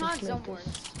 2 This is seconds not to Zone make Wars.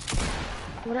 this.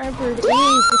 Whatever it is,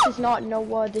 this is not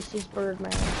Noah, this is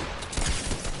Birdman.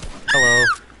 Hello.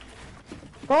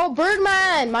 Bro,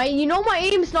 Birdman! You know my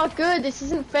aim's not good, this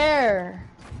isn't fair.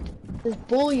 This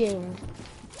bullying.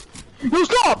 No,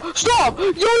 stop! Stop!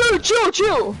 Yo,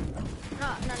 chill! No.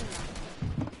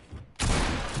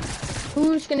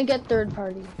 Who's gonna get third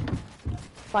party?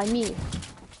 By me.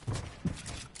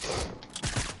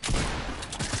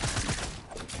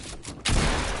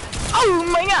 Oh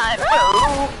my god!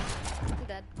 Oh. I'm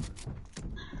dead.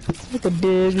 Like a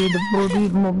dig in the body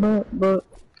of my butt.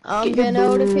 I'm getting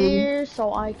out of here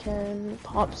so I can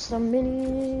pop some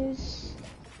minis.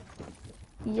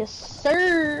 Yes,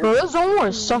 sir. Bro, this Zone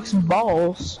Wars sucks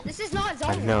balls. This is not Zone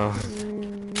I Wars. know.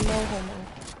 No homo.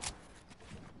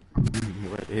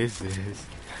 What is this?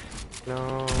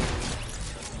 No.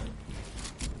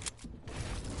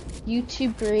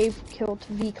 YouTube Grave killed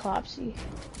V Clapsy.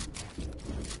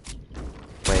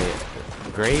 Wait,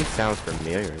 Grave sounds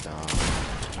familiar though.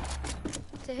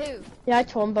 To who? Yeah, I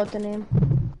told him about the name.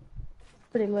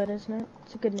 Pretty lit, isn't it?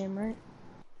 It's a good name, right?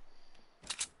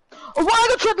 Oh, why I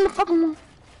got trapped in the fucking wall?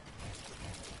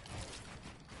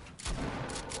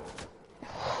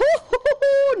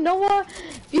 Noah,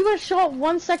 if you would have shot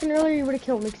 1 second earlier, you would have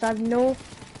killed me, because I have no...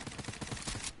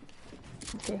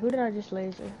 Okay, who did I just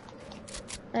laser?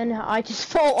 And I just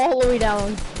fall all the way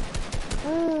down.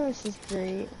 Oh, this is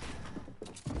great.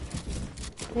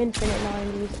 Infinite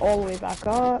 90s, all the way back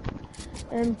up.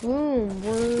 And boom,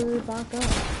 we're back up.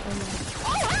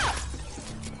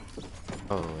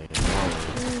 Holy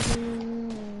moly.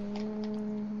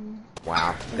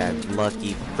 Wow, that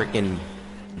lucky freaking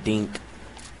dink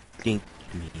me.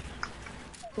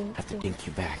 Have to dink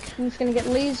you back. Who's gonna get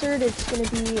lasered? It's gonna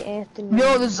be Anthony.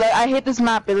 Yo, this I hate this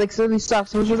map. It like really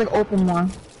sucks. It was just like open more.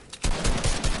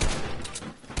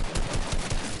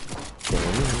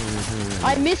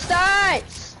 I missed that!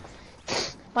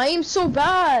 My aim's so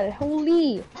bad.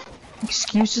 Holy.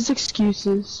 Excuses,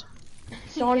 excuses.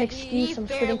 It's not an excuse. I'm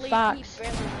spitting facts.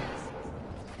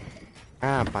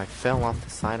 Crap, I fell off the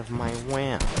side of my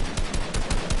ramp.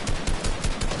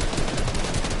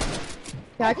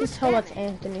 Yeah, I can tell that's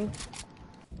Anthony.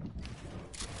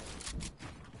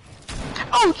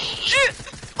 Oh shit!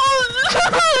 Oh no!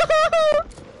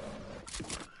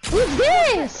 Who's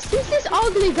this? Who's this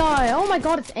ugly guy? Oh my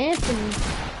god, it's Anthony.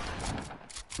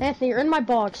 Anthony, you're in my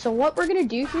box. So what we're gonna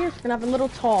do here is we're gonna have a little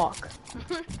talk.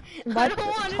 And by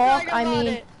talk, I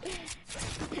mean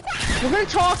we're gonna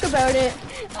talk about it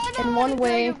in one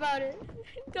way.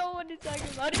 Don't want to talk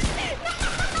about it.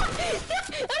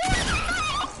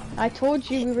 I told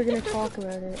you we were gonna talk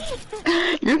about it.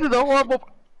 You're the horrible.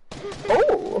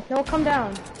 Oh! No, come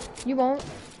down. You won't.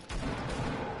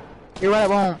 You're right, I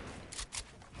won't.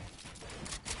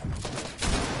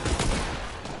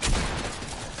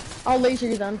 I'll laser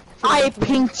you then. I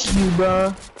pinked you,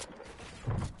 bro.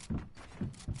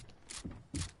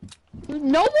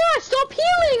 No more! Stop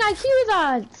healing! I hear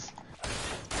that!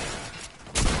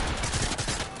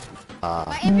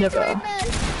 Never.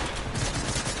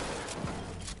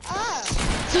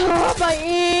 Oh, my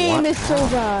aim What? is so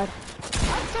bad.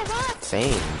 I'm so bad.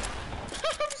 Same. I'm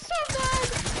so bad.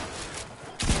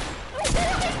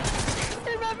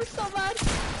 They're never so bad.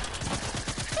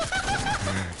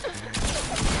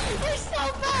 You're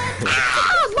so bad.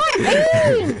 Ah, my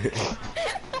aim!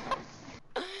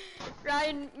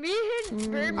 Ryan, me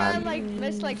and Birdman like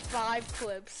missed like 5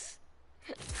 clips.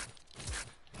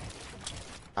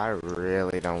 I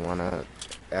really don't want to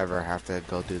ever have to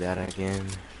go through that again.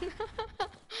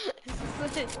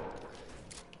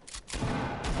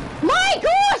 My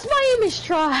gosh, my aim is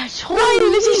trash!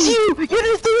 Ryan, this is you! You're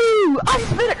just you!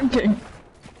 I'm better! I'm kidding.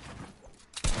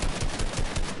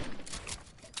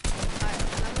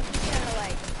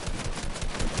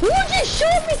 Who just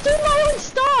shot me through my own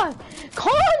stuff?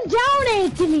 Calm down,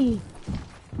 Anthony!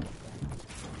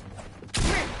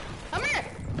 Come here!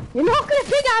 You're not gonna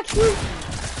pickaxe me!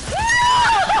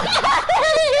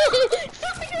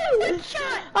 One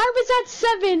shot! I was at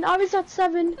 7. I was at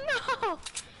 7. No!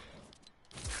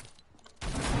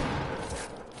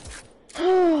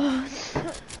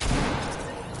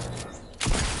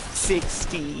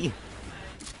 60. You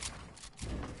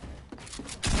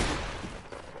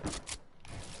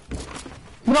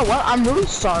know what? I'm really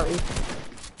sorry.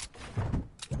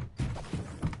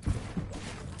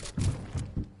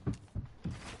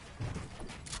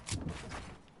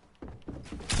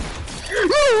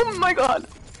 Oh my god!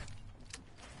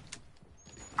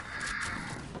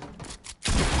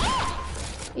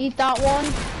 Eat that one.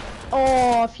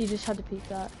 Oh, if you just had to peek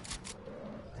that.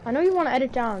 I know you want to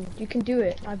edit down. You can do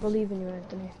it. I believe in you,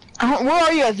 Anthony. Where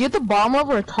are you guys? You at the bottom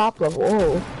level or top level?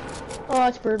 Oh. Oh,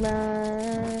 that's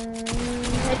Birdman.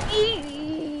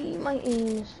 My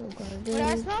aim is so good. What do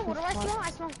I smell? What do I smell?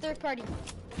 I smell third party.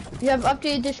 You have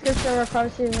updated description of our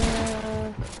privacy.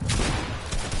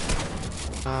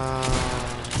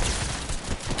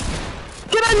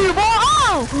 Get out of here, ball!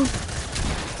 Oh!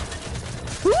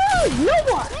 Woo! You know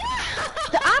what?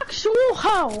 The actual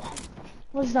how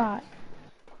was that?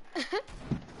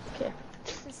 Okay.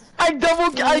 I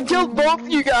killed both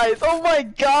you guys! Oh my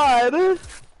god!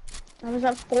 I was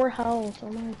at 4 health. Oh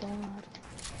my god.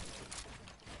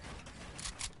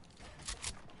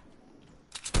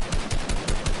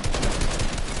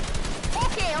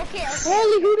 Okay.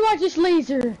 Holy, who do I just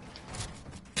laser?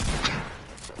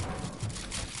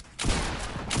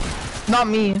 Not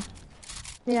me.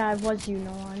 Yeah, it was you,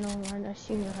 no, I know, I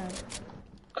seen your head.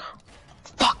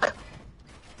 Fuck!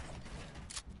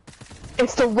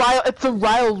 It's the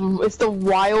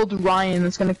wild Ryan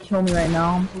that's gonna kill me right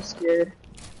now. I'm so scared.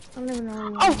 I don't even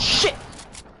know. Oh shit!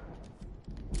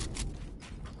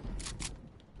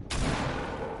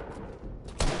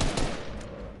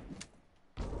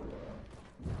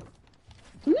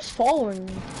 Who's following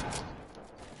me?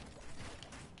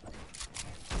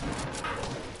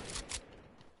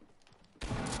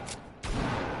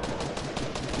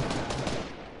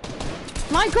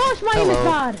 My gosh, my aim is Hello.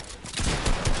 bad.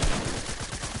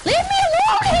 Leave me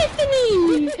alone,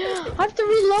 Anthony! I have to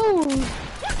reload.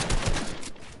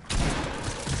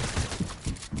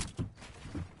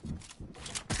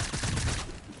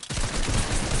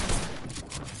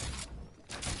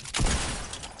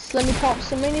 So let me pop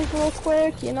some minis real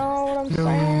quick, you know what I'm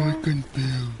saying? can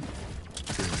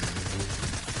build.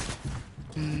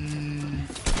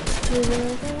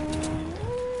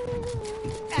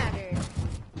 Added.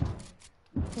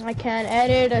 I can't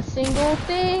edit a single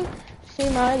thing. See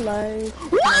my life.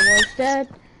 I was dead.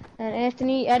 And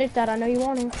Anthony, edit that. I know you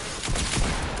want to.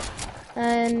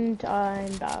 And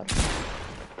I'm bad.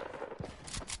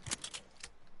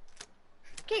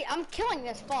 Okay, I'm killing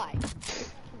this fly.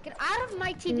 Get out of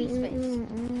my TV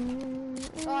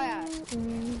space. Oh yeah.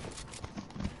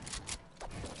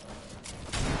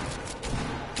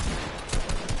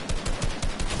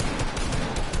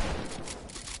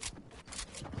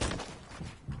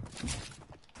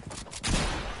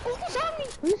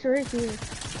 Who's right here?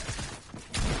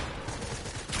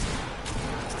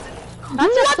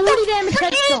 That's a 30 damage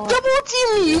headshot. Double team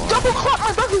me! You double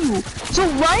clapped my W! So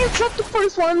Ryan trapped the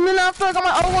first one, and then after I got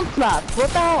my other one clapped. What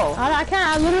the hell? I can't,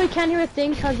 I literally can't hear a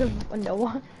thing because of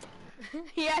Noah.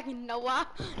 Yeah, Noah.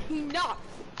 Enough.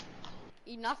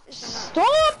 Enough is enough.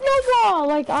 Stop, Noah!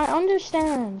 Like, I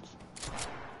understand.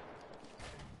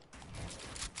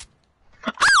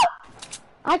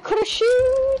 I could've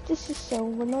shoot! This is so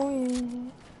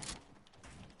annoying.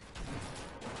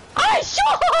 I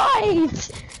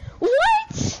shot!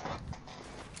 What?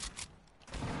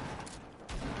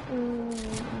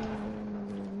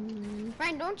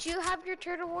 Ryan, don't you have your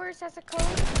Turtle Wars as a code?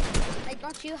 Like,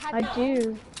 don't you have I that?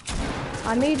 do.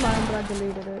 I made mine, but I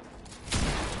deleted it.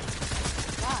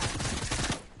 Why?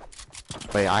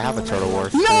 Wait, I have a Total War.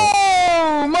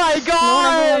 No! My No one ever wanted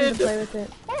god! to play with it.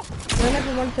 No one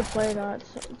ever wanted to play that.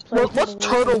 So What's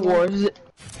Total Wars?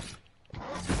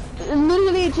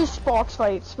 Literally it's just box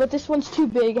fights, but this one's too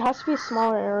big. It has to be a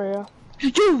smaller area.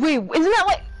 Dude, wait, isn't that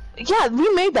like... Yeah, we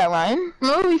made that, Ryan.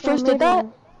 Remember we first did that?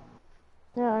 One.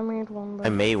 Yeah, I made one. But... I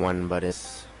made one, but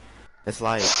it's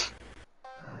like,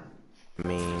 I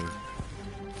mean,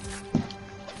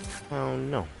 oh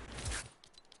no.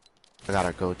 I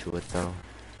gotta go to it though.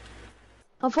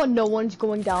 How fun no one's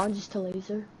going down just to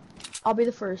laser. I'll be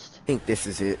the first. I think this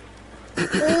is it.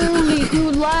 Holy,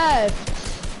 who left?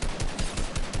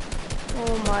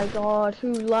 Oh my god,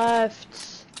 who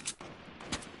left?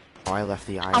 Oh, I left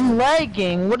the island. I'm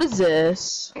lagging. What is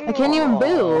this? I can't even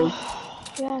build.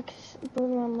 Yeah, cause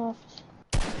Boomerang left.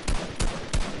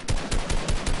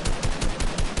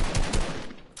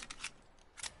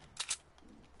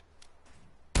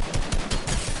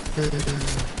 I just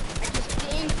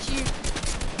ganked you.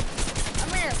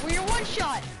 Come here, we're your one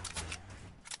shot.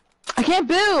 I can't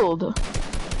build.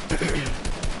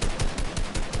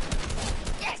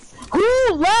 Yes!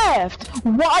 Who left?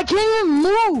 Why? I can't even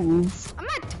move. I'm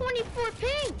at 24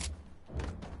 ping.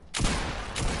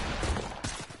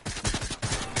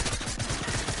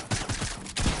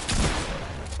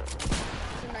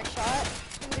 That's a nice shot.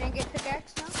 I'm gonna get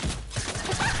pickaxe now.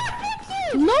 Thank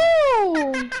you!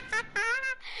 No!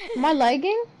 Am I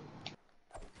lagging?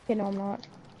 Okay, no, I'm not.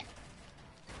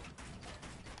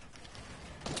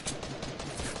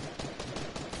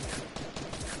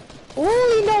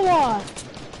 Holy Noah!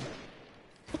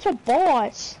 It's a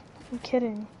bot. I'm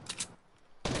kidding.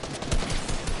 Wait,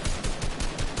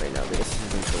 no, this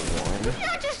isn't the one.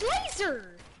 Yeah, just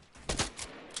laser!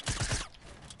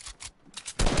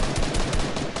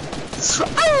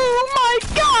 Oh my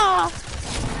god!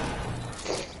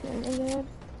 Oh my god.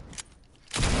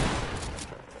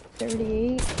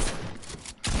 38.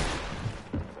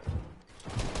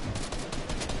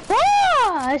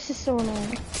 Ah! This is so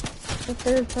annoying. The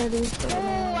third party is so Oh, I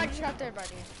annoying. just got third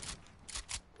party.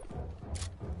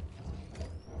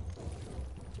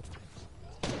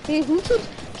 Hey, who keeps...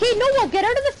 Hey, Noah, get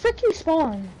out of the freaking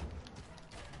spawn!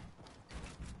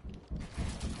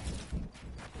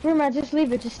 Here, man, just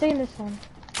leave it. Just stay in this one.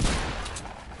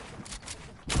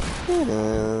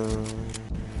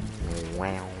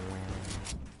 Wow.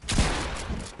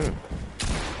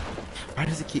 Why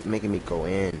does it keep making me go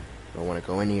in? I don't want to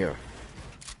go in here.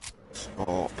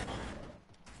 Stop.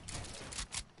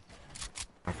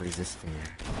 I'm resisting.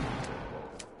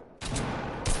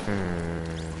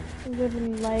 I'm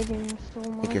literally lagging so I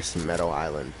think much. it's Meadow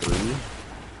Island 3.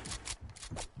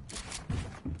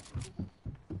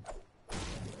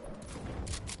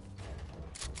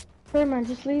 Here, man,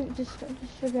 just leave. Just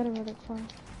forget about it. It's fine.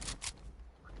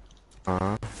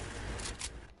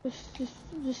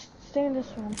 Just stay in this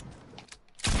one.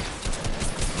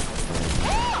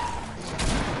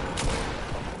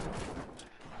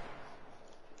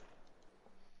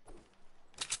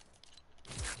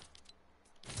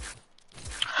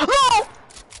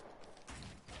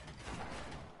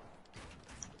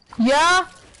 Yeah?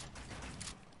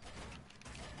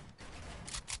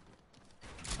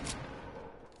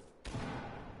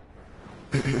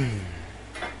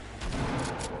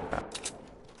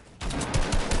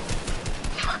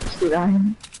 Dude,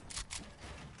 Come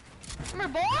here,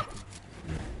 boy.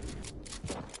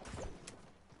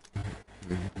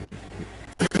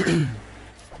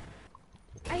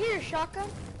 I hear a shotgun.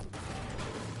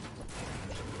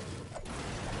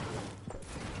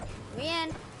 We in.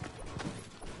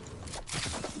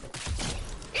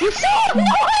 You're so annoying!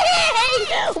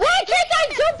 Why can't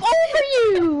I jump over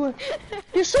you?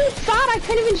 You're so fat I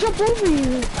can't even jump over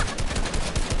you.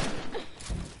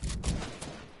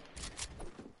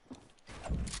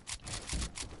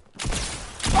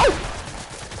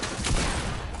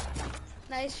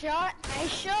 Nice shot. Nice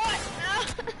shot.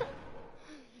 No.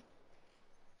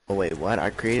 Oh wait, what? I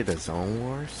created a zone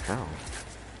wars? How?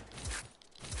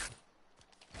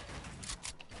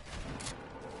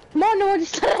 Come on, no,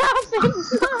 just let it happen.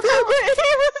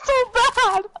 It was so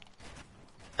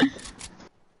bad.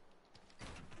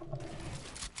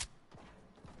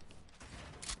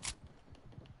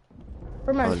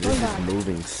 Remember, Oh, this is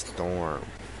Moving Storm.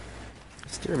 I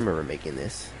still remember making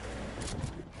this.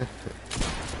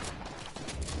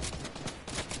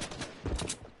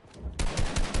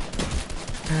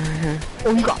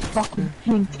 Oh, you got fucking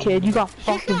pink, kid. You got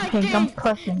fucking got pink. I'm dinked.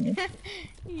 pressing you.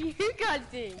 You got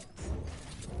dinged.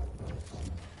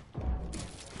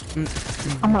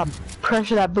 I'm gonna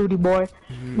pressure that booty, boy.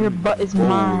 Your butt is Whoa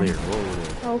mine. there, whoa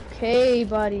there. okay,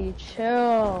 buddy,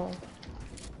 chill.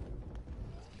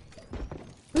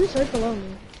 Who's right below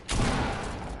me?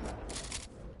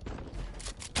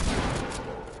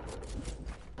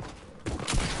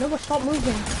 No, but stop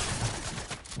moving.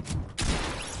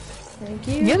 Thank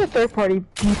you. You're the third party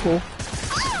people.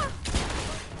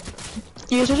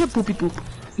 You're such a poopy poop.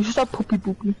 You should stop poopy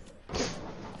poopy.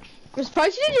 I'm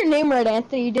surprised you did your name right,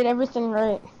 Anthony. You did everything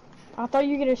right. I thought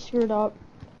you were gonna screw it up.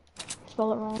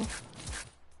 Spell it wrong.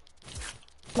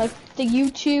 Like the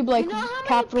YouTube, like You know how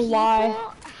capital many Y.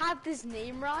 people have this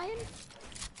name, Ryan?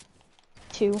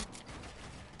 2.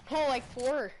 Oh, like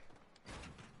 4.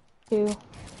 2.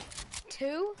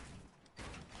 2?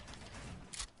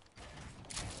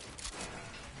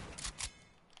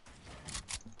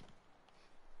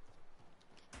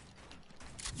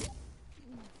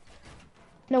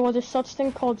 No, well, there's such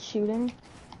thing called shooting.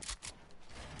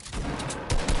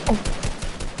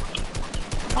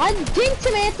 I dinked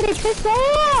him, Anthony. Piss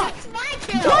off! It's my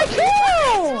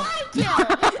kill! My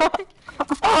kill!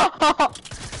 My kill!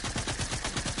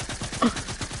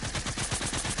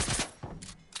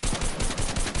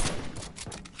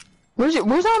 Where's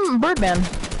Birdman?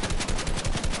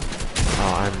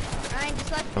 Oh, I'm. Ryan,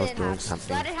 just let I was it doing happen. Just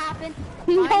something. let it happen.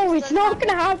 No, Ryan, it's just let not it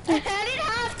gonna happen. Let it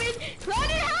happen! Let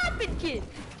it happen, kid!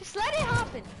 Just let it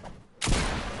happen.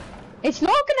 It's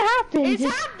not gonna happen. It's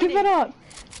Just happening. give it up.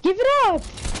 Give it up.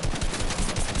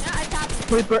 No, it's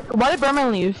happening. Wait, why did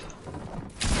Birdman leave?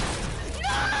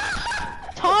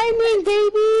 Timing,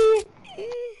 baby.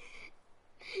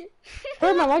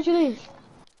 Birdman, why'd you leave?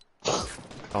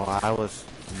 Oh, I was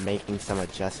making some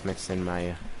adjustments in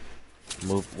my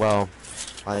move. Well,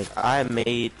 like I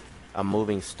made a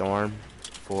moving storm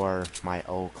for my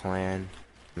old clan,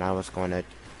 and I was going to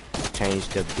change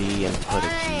the B and put a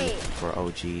G Alright. for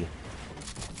OG.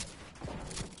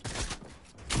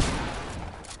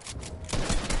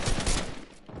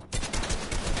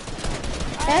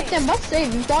 Anthony, must say,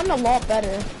 you've gotten a lot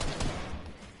better.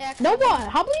 Yeah, No come on. what?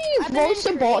 How about you I've been roast a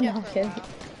in ball? creative No, for a kidding. while.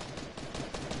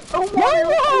 Oh No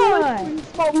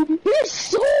what? You're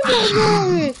so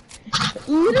annoying.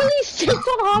 Literally sits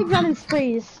on high ground and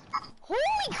sprays. Holy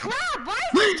crap! Why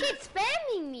is this kid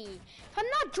spamming me? I'm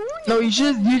not joining. No, you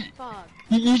should. Fuck.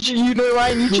 You know,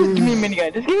 Ryan. You just give me a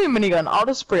minigun. Just give me a minigun. I'll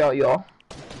just spray out y'all.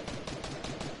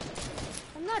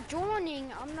 I'm not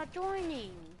joining. I'm not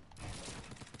joining.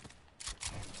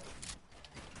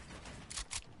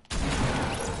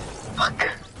 Fuck.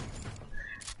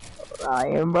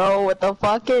 Ryan, bro, with the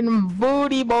fucking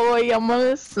booty, boy. I'm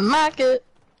gonna smack it.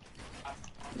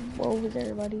 What was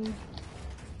everybody?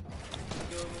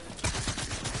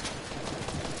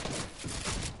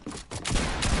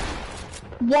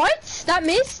 What? That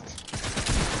missed?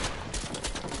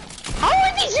 How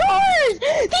are these yours?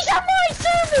 These are my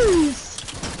servers!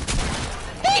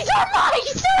 These are my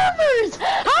servers!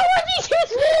 How are these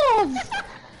his walls?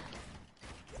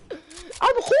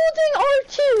 I'm holding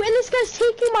R2 and this guy's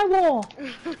taking my wall.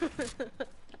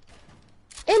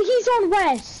 And he's on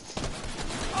west.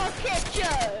 Okay,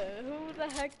 Joe. Who the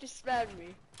heck just spammed me?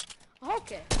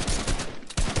 Okay.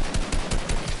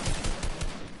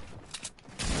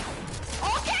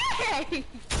 Okay!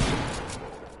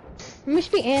 Let me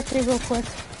speak Anthony real quick.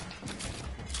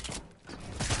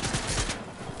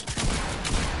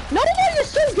 No, you're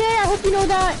so gay. I hope you know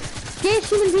that. Gayest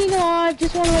human being alive.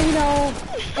 Just want to let you know.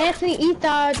 Anthony, eat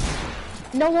that.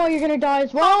 Noah, you're gonna die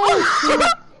as well. I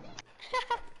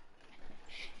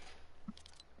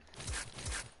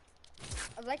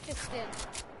like this skin.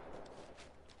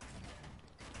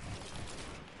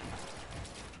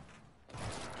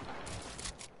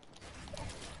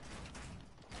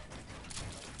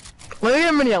 Let me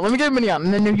get a mini out. Let me get a mini out,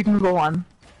 and then you can go on.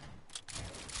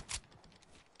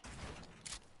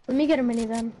 Let me get a mini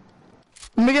then.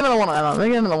 Let me get another one on. Let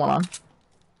me get another one on.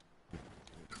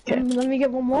 Okay. Let me get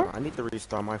one more. I need to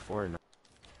restart my Fortnite.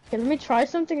 Okay, let me try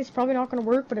something. It's probably not gonna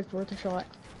work, but it's worth a shot.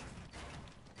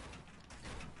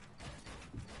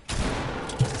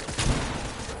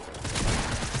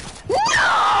 No!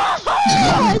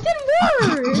 It didn't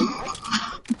work!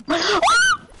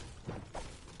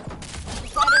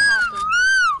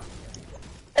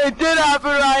 It did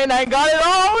happen, Ryan. I got it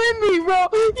all in me, bro.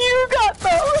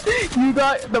 You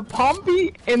got the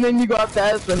Pompey, and then you got the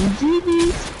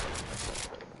SMGB.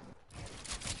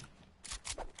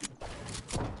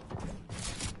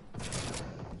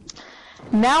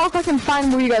 Now, if I can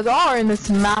find where you guys are in this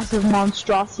massive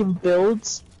monstrosity of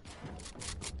builds.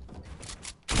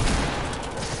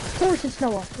 Of course it's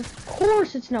Noah. Of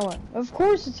course it's Noah. Of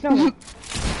course it's Noah.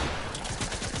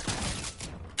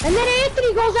 And then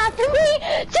Anthony goes after me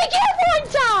to get one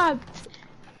tapped!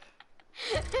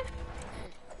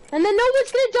 And then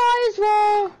Noah's gonna die as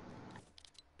well!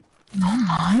 No, I'm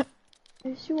not.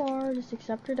 Yes, you are. Just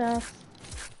accept your death.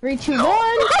 3, 2,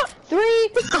 1! 3,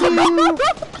 2,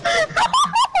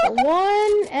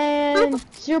 1, and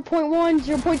 0.1,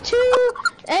 0.2,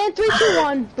 and 3, 2,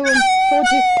 1. Boom. Told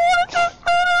you.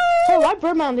 Oh, why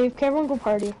Birdman leave? Okay, everyone go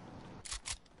party.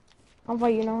 I'll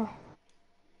invite you now.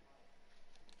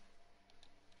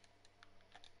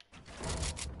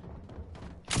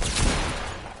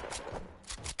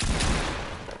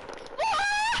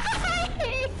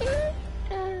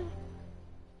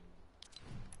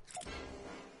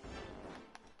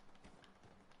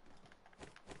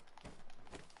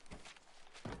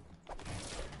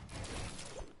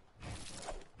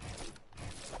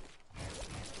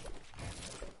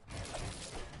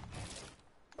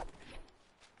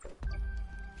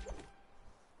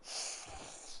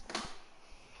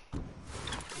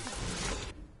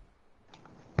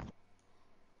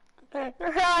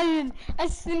 Ryan,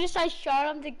 as soon as I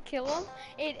shot him to kill him,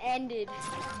 it ended.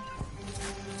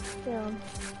 Yeah.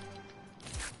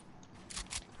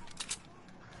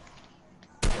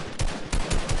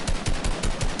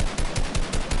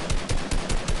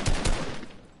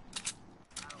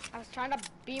 I was trying to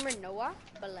beamer Noah,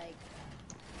 but like...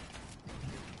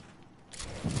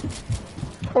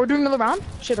 Oh, we're doing another round?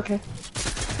 Shit, okay.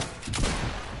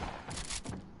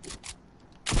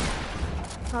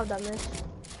 How'd that miss?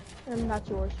 And that's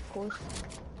yours, of course.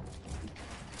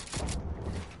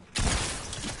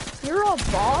 You're a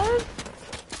bot?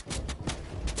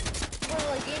 Well,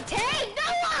 like, take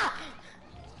Noah!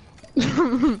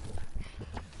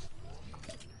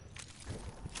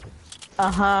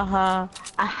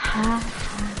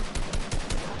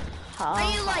 How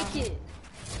you like it?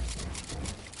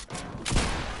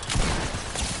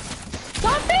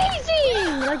 Stop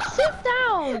phasing! Like, sit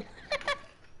down!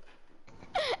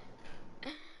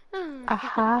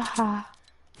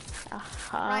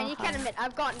 Ryan, you can't admit,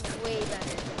 I've gotten way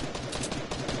better.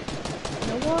 You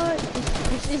know what?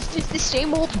 This is just the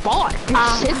same old bot.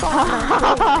 Sit on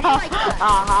How you like that?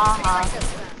 How you like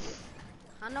this then?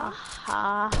 Huh, Noah?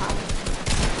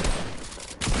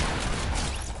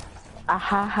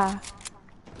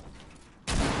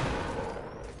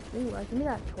 Ooh, give me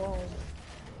that 12.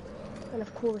 And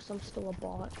of course, I'm still a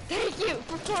bot. Thank you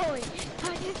for trolling.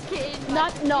 I'm just kidding. No,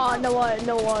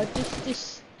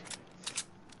 just...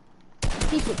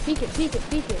 Peek it.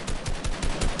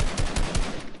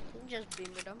 Just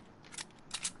beamed him.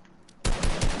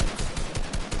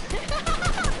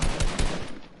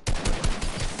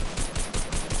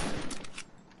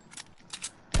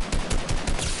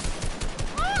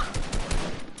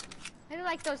 I do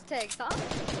like those tags, huh?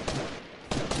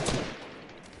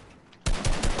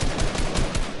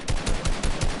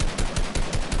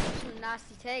 Some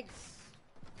nasty tags.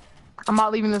 I'm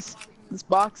not leaving this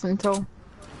box until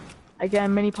I get a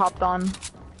mini popped on.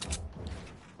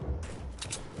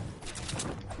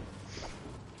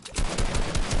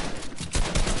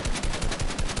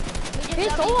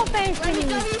 It's all thanks to Let me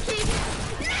me. WT.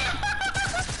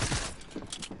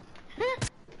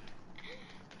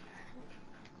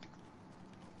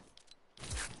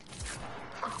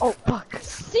 Oh fuck.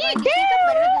 See, Like, you think I'm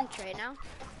better than Trey now?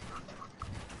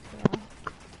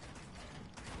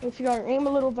 If you gotta aim a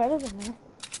little better than that.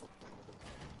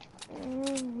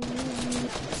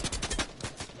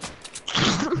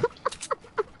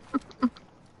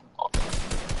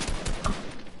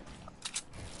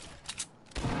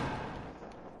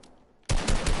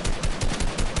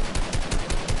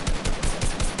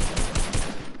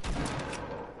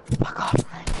 Fuck off.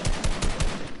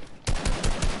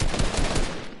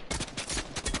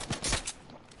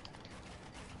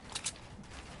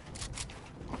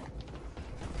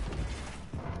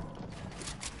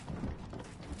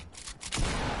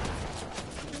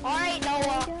 Alright,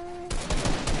 Noah.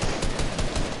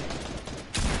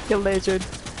 Get lasered.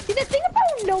 See, the thing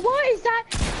about Noah is that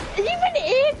even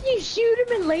if you shoot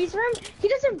him and laser him, he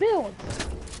doesn't build.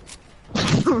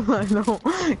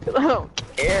 I don't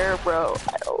care, bro.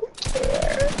 I don't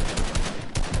care.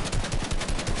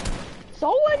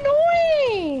 So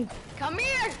annoying! Come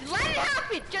here. Let it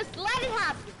happen. Just let it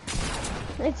happen.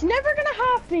 It's never gonna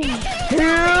happen.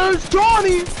 Here's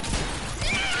Johnny!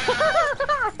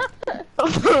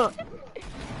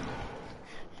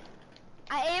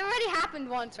 It already happened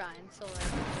once, Ryan. So like.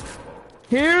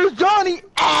 Here's Johnny!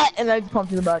 Ah! And I just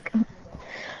pumped in the back.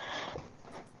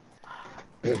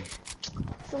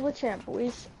 So the champ,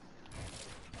 boys.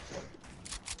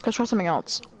 Let's try something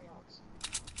else.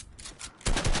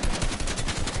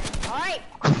 Alright.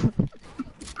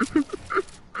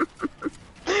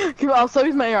 Okay, I'll stop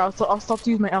using my AR. I'll stop to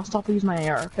use my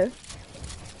AR, okay?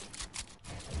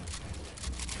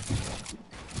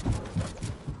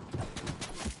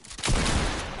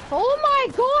 Oh my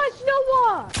gosh,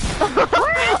 Noah!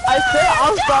 I said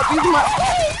I'll stop using my.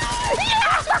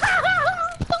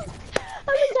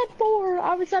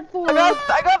 I was at 4. I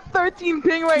got 13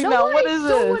 ping right now. What is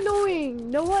so this? annoying.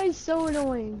 Noah is so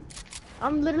annoying.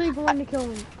 I'm literally going to kill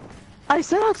him. I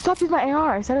said I'd stop using my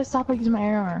AR. I said I'd stop using my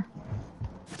AR.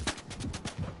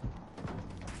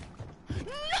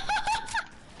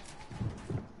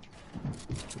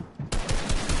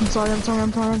 I'm sorry. I'm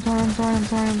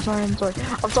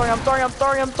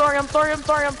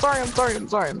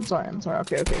sorry.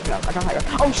 Okay, I got higher.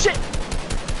 Oh shit!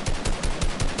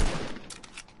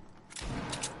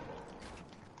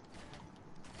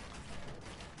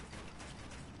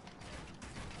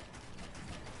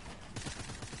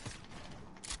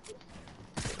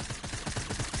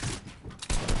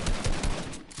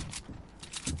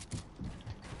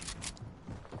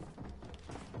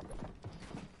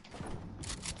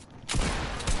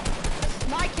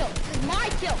 My kill. This is my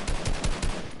kill.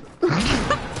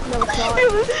 No, it's not.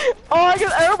 Oh, I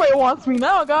guess everybody wants me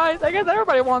now, guys. I guess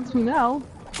everybody wants me now.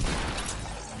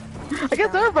 I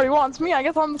guess everybody wants me. I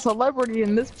guess I'm the celebrity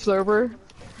in this server.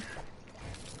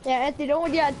 Yeah, Anthony,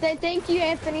 don't. Yeah, thank you,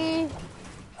 Anthony.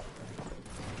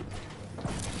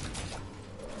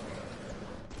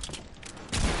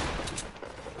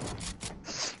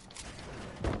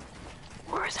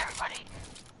 Where is everybody?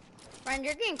 Ryan,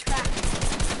 you're getting cracked.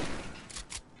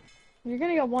 You're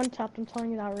gonna get one tapped. I'm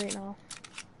telling you that right now.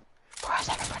 Where is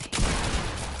everybody?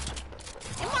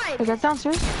 Am Is that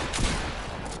downstairs?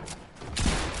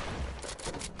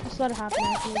 Just let it happen,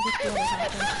 Anthony. Just let it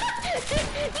happen.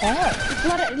 Oh.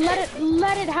 Just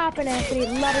let it happen, Anthony.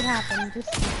 Let it happen. Just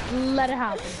let it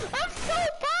happen. I'm so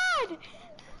bad.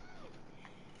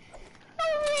 No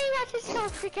way I can still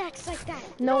pickaxe like that.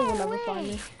 No one will ever way. find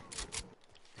me.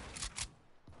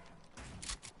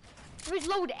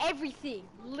 Reload everything.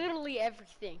 Literally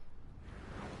everything.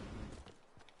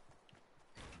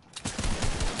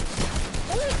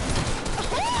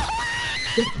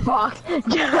 Fuck. So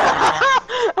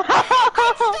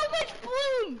much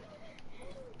bloom.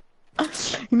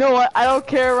 You know what? I don't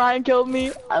care. Ryan killed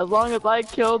me. As long as I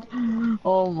killed.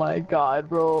 Oh my god,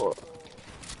 bro.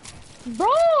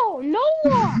 Bro,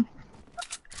 Noah!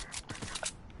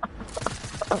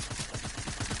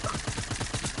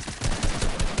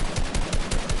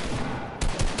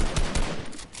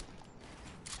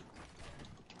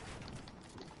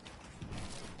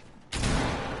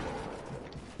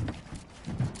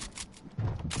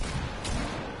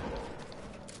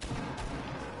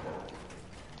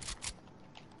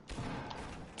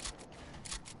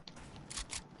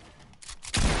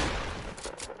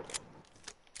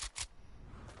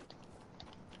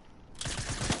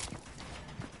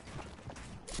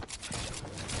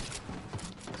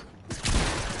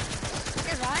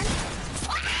 Hey, Ryan.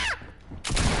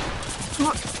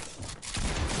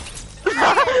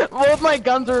 Both my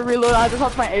guns were reloaded. I just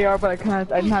had my AR, but I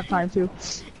didn't have time to.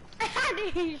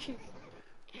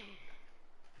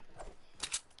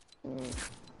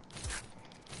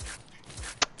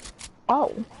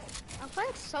 Oh. I'm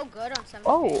playing so good on 7.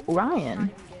 Oh,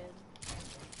 Ryan.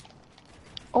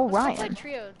 Oh, Let's go play Ryan.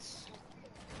 trios.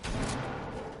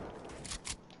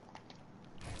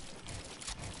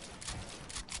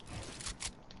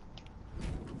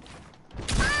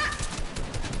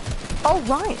 Oh,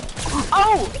 Ryan.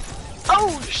 Oh!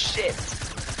 Oh, shit.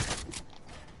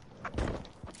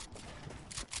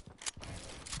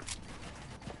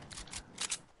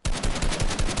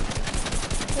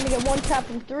 Gonna get one tap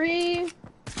from 3,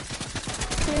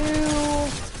 2,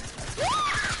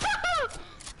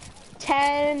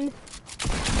 10,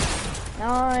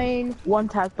 9, One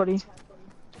tap, buddy.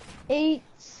 8,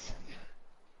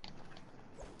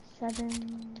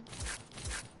 7,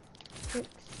 6,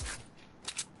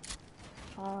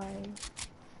 5,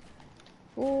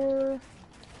 4,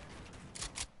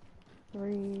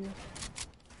 3,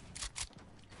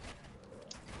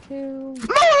 2,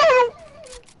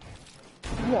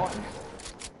 1.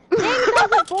 Dang, that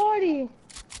was a 40!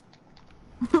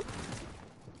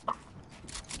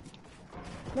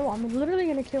 No, I'm literally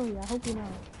gonna kill you. I hope you know.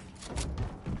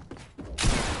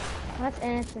 That's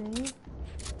Anthony.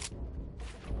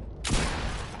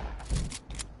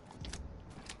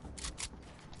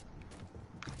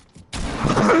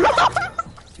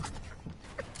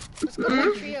 Let's go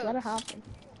to trios. Let it happen.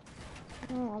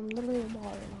 No, I'm literally a ball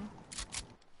right now.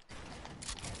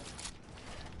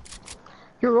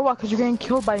 You're a robot because you're getting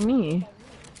killed by me.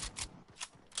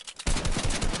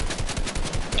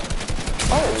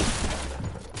 Oh.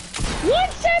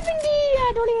 170!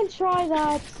 I don't even try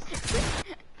that.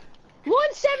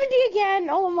 170 again!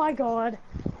 Oh my god.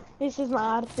 This is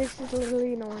mad. This is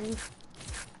literally annoying.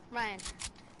 Ryan,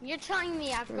 you're telling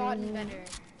me I've gotten better.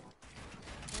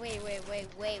 Way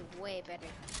better.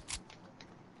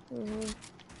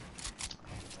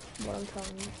 What I'm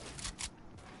telling you.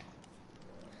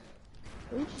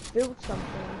 We just built something.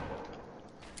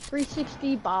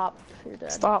 360 bop. You're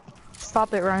dead. Stop.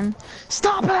 Stop it, Ryan.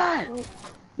 Stop it! Oh.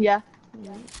 Yeah.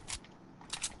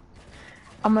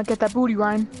 I'm gonna get that booty,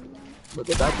 Ryan. Look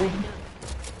at that booty.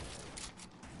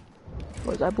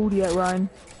 Where's that booty at, Ryan?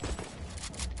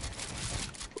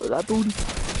 Where's that booty?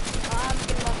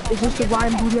 Is this the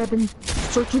Ryan booty I've been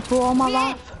searching for all my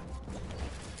life?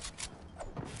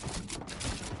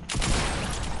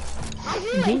 I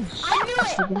knew it!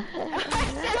 I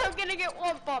said I'm gonna get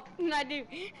one bump, and I do.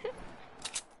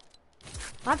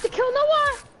 I have to kill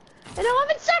Noah in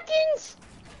 11 seconds!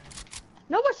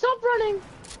 Noah, stop running!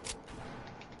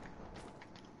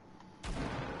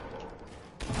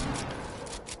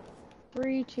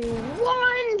 Three, 2,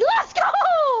 1, let's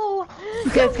go!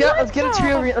 Okay, let's get a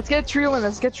trio. Let's get a trio in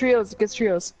this. Get trios. Let's get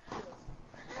trios.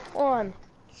 On.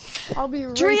 I'll be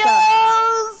right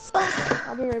Trios! back.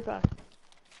 I'll be right back.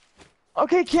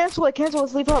 Okay, cancel it. Cancel.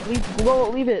 Let's leave up.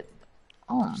 Leave it.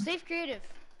 Oh. Save creative.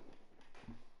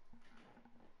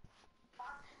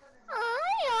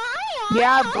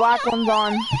 Yeah, black one's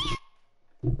on.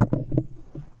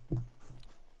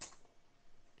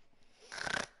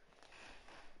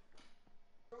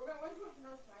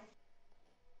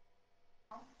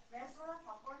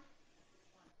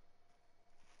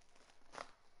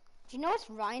 Do you know it's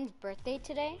Ryan's birthday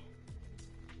today?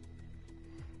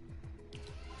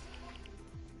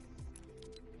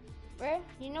 Where?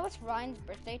 You know it's Ryan's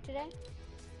birthday today?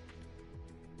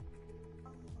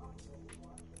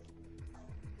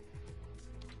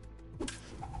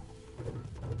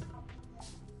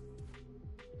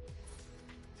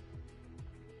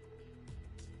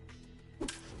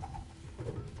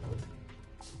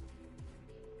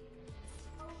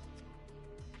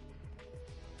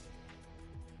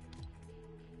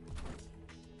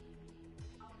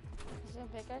 Is it a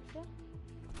pickaxe there?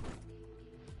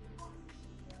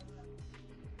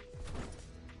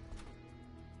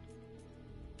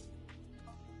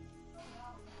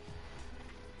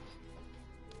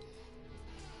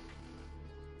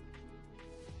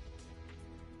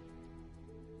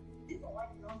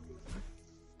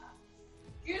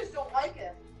 You just don't like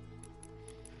it.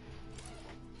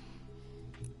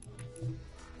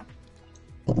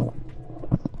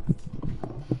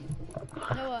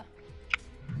 Noah,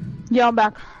 Yeah, I'm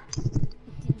back.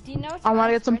 do you know it's I want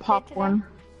to Ryan's get some birthday popcorn. today?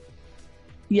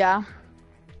 Yeah.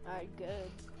 Alright, good.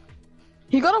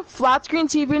 He got a flat screen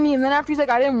TV and then after he's like,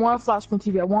 I didn't want a flat screen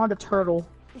TV. I wanted a turtle.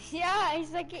 Yeah,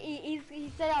 he's like,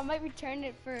 he said I might return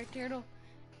it for a turtle.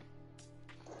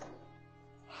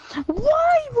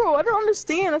 Why, bro? I don't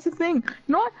understand. That's the thing.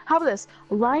 You know what? How about this?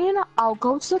 Ryan, I'll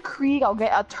go to the creek, I'll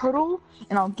get a turtle,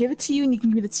 and I'll give it to you, and you can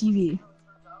give me the TV.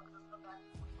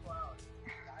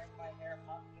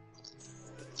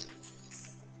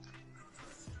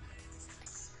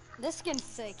 This skin's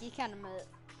sick, you can't admit.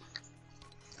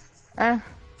 Eh.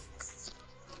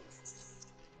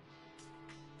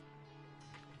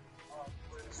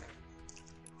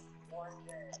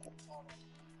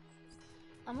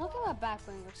 I'm looking at my back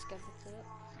wing, looks good with it.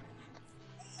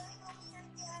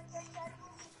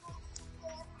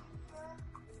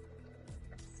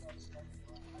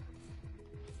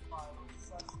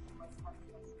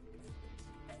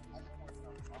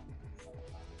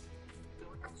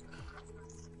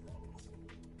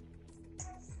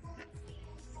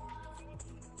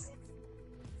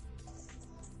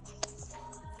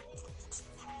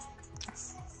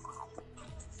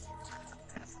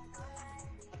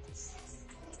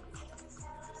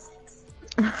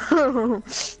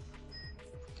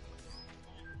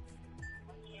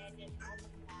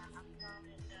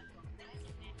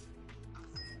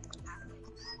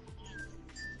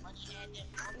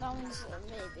 That one's a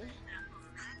maybe.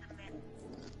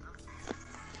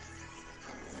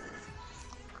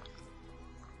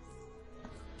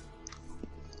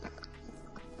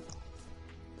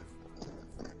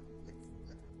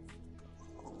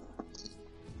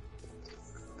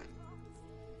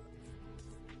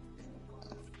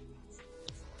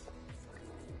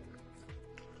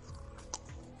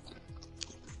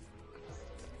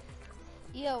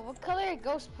 Yo, what color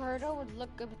Ghost Purdo would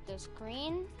look good with this?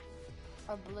 Green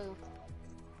or blue?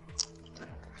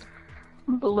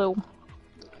 Blue.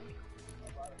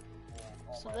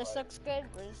 So this looks good.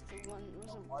 Where's the one?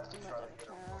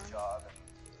 Job.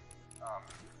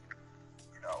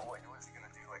 You know, what was he gonna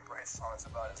do? Like write songs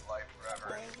about his life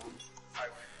forever. I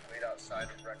would wait outside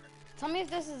the record. Tell me if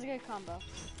this is a good combo.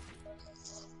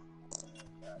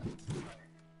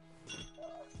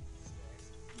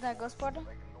 Is that Ghost Purdo?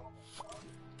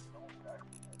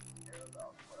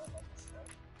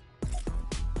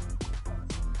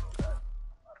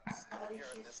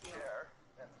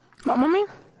 What, mommy?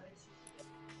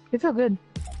 You feel good.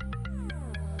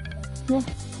 Yeah.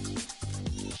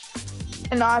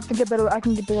 And I can get better.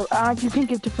 You can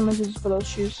get different laces for those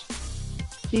shoes.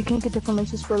 You can get different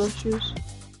laces for those shoes.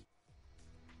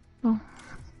 Oh.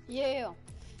 Yeah.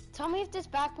 Tell me if this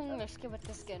back bling looks good with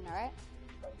the skin, alright?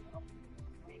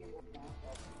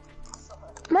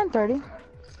 Man, 30.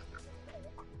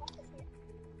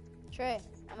 Trey,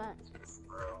 I'm at.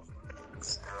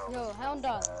 Yo, Hound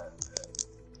Dog.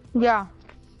 Yeah.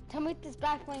 Tell me if this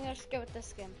back bling looks good with the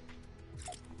skin.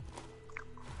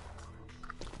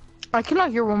 I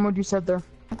cannot hear one word you said there.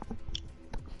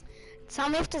 Tell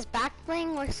me if this back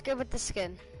bling looks good with the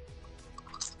skin.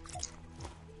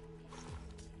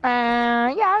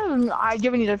 Yeah, I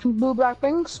give any different blue black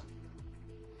things.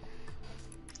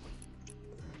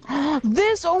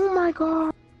 This, oh my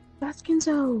god, that skin's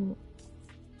out.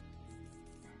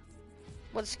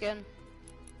 What skin?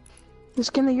 The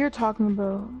skin that you're talking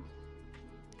about.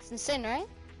 It's insane, right?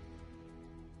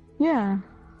 Yeah.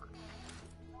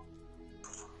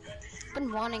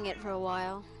 Been wanting it for a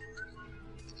while.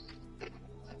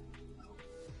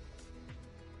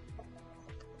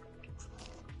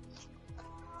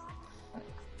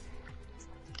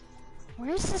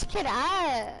 Where's this kid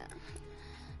at?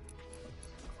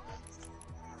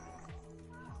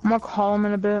 I'm gonna call him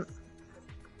in a bit.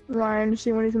 Ryan, to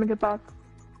see when he's gonna get back.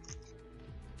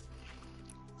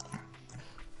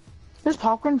 This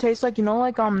popcorn tastes like, you know,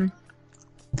 like when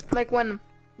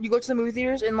you go to the movie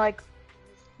theaters and like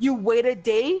you wait a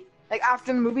day, like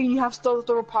after the movie you have still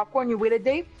leftover popcorn, you wait a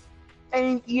day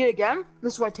and you eat it again.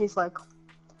 This is what it tastes like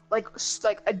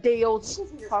a day old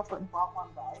popcorn.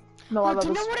 No, I Oh, love do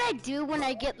you this. know what I do when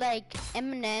I get like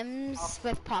M&Ms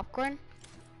with popcorn?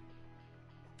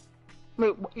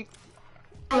 Wait,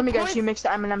 let me guess. You mix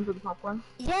the M&Ms with the popcorn.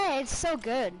 Yeah, it's so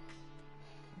good.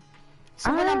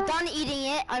 So when I'm done eating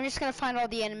it, I'm just gonna find all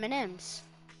the M&Ms.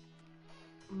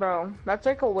 Bro, that's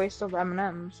like a waste of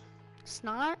M&Ms. It's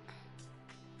not.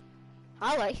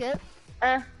 I like it.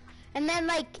 Eh. And then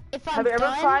like if I'm Have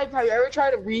you ever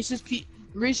tried Reese's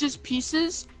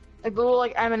Pieces? Like the little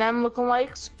like M&M looking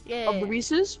likes of the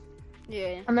Reese's?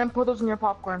 Yeah. And then put those in your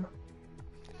popcorn.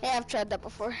 Yeah, I've tried that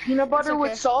before. Peanut butter okay.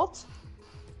 with salt?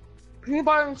 Peanut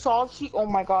butter and salt? Oh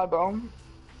my god, bro.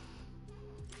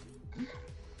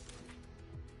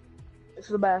 It's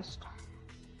the best.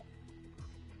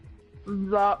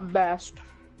 The best.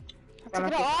 Take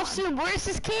it off soon. Where's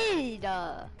this kid?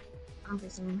 I'm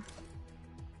pissing.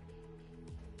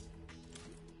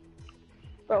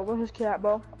 Bro, where's this kid at,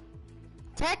 bro?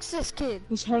 Text this kid.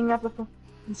 He's hanging up.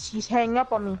 He's hanging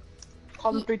up on me.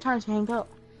 Called him 3 times. He hanged up.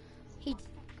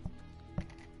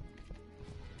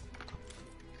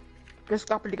 Just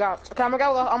got pretty got. Okay, I'm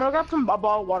gonna grab some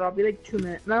bottled water. I'll be like 2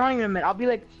 minutes. No, not even a minute. I'll be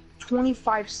like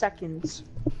 25 seconds.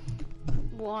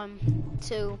 1,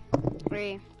 2,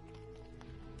 3,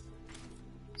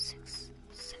 6,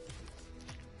 7,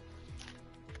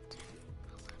 10,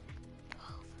 11,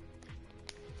 12,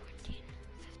 13,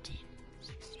 14, 15,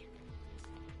 16,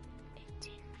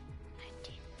 18,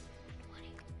 19,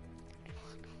 20,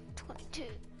 21, 22,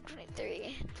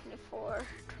 23, 24,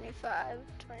 25,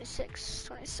 26,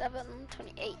 27,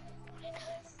 28,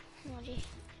 29,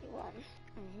 31.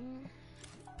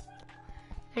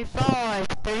 35,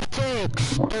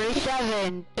 36,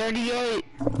 37, 38,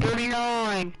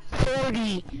 39,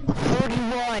 40,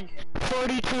 41,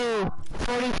 42,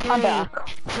 43, I'm back.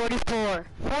 44,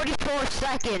 44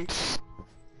 seconds.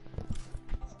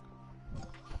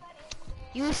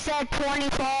 You said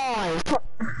 25.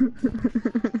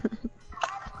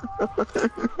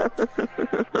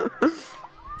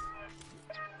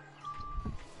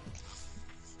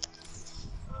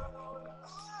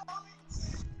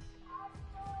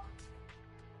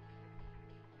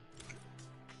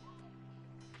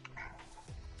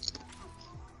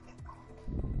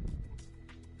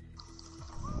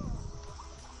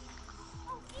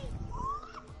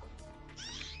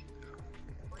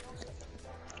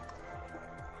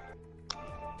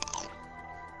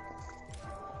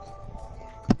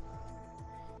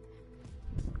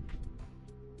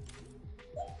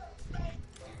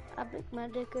 I pick my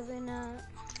dick every night.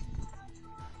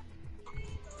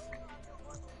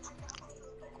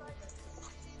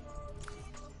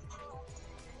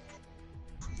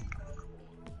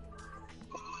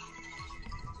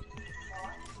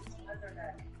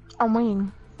 I'm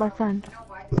waiting, my friend.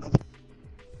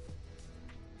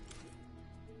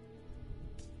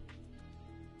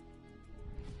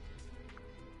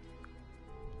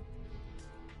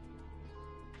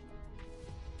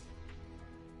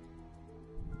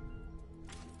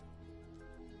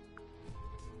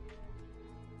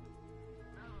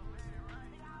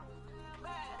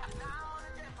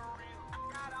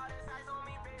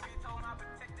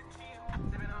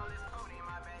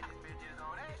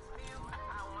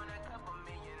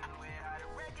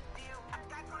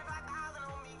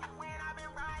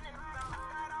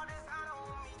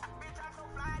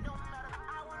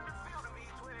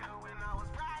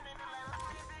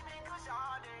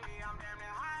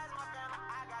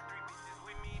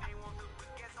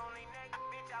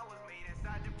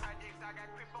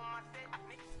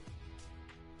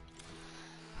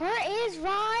 Where is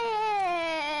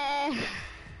Ryan?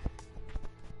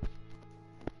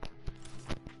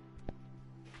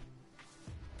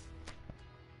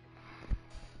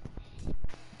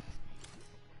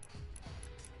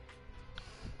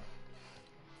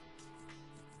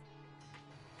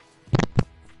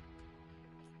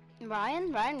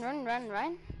 Ryan, run.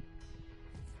 Ryan!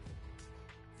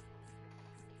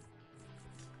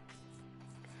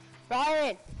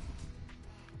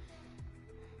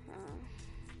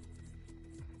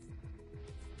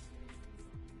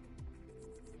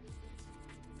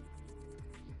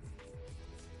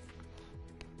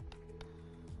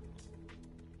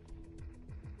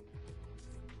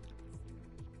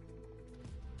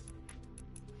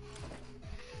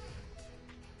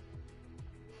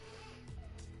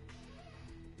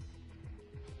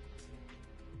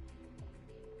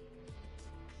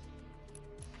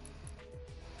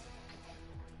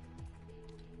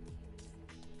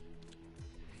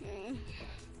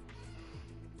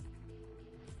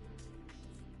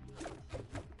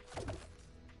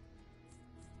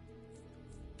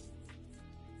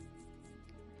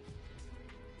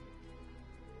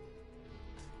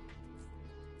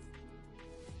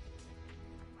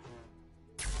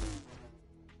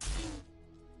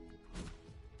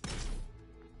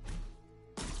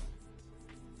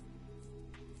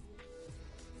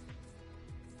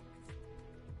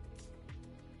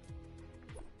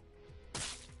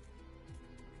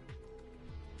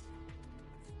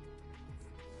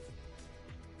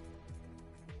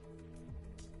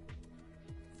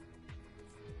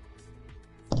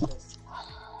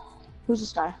 Who's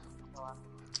this guy?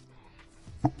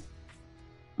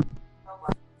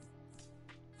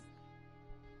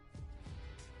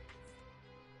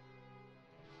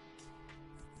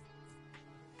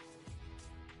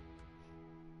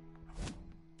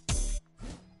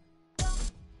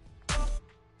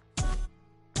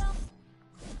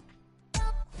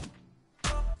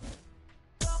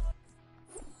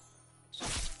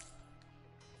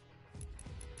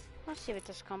 Let's see what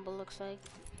this combo looks like.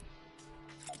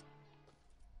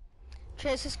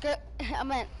 Trey, is this good?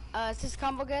 Is this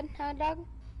combo good, dog?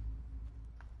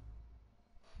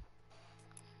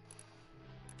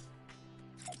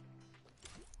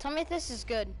 Tell me if this is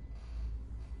good.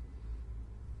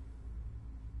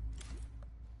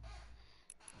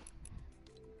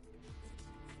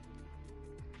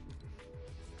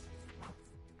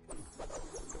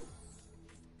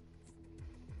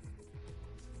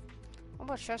 What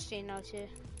about Trusty now too?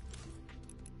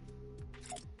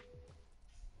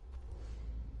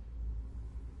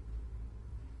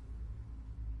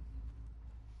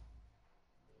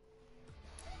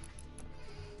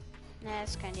 Nah,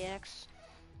 it's Candy X.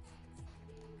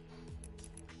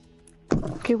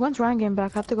 Okay, when's Ryan getting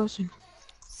back? I have to go soon.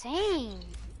 Same.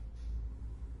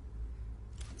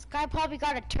 This guy probably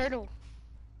got a turtle.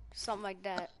 Something like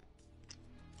that.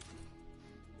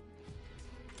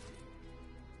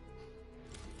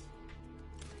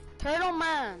 Turtle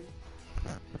man.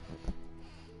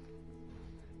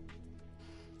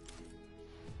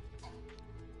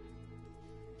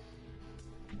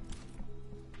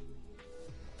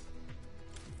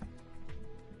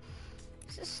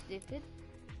 This is stupid.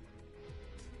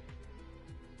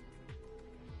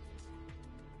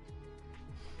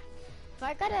 If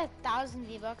I got 1,000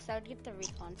 V-Bucks, I would get the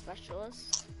recon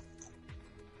specialist.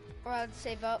 Or I would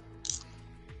save up.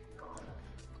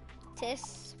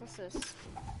 What's this? Is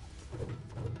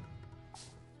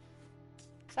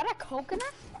that a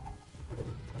coconut?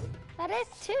 That is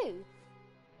too.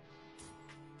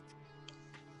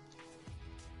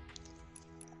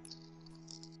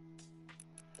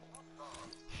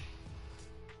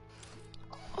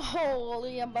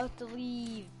 Holy, I'm about to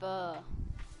leave. I'm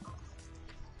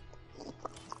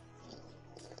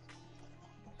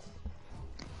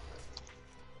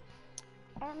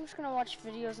just gonna watch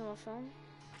videos on my phone.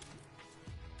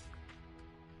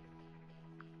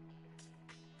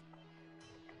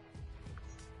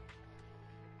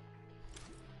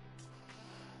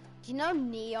 Do you know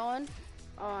Neon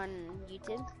on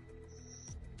YouTube?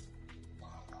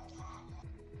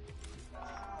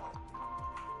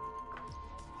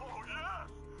 Oh yes!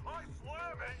 I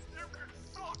Fleming! You can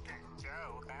suck it!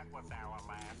 Joe, that was our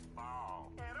last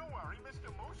ball. Hey, don't worry, Mr.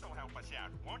 Moose will help us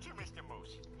out. Won't you, Mr.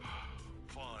 Moose?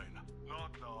 Fine.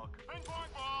 Knock knock. Bing bong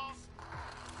balls!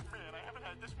 Man, I haven't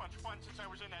had this much fun since I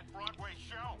was in that Broadway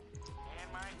show.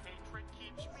 And my hatred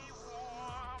keeps me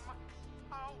warm.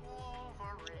 A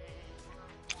Wolverine.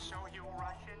 So you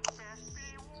Russians best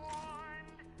be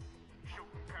warned.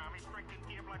 Shooting commies, drinking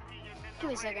beer, blood peeing in Give me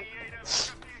the a second. radiator.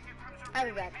 I'll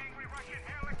be back. Angry Russian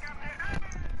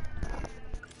helicopter.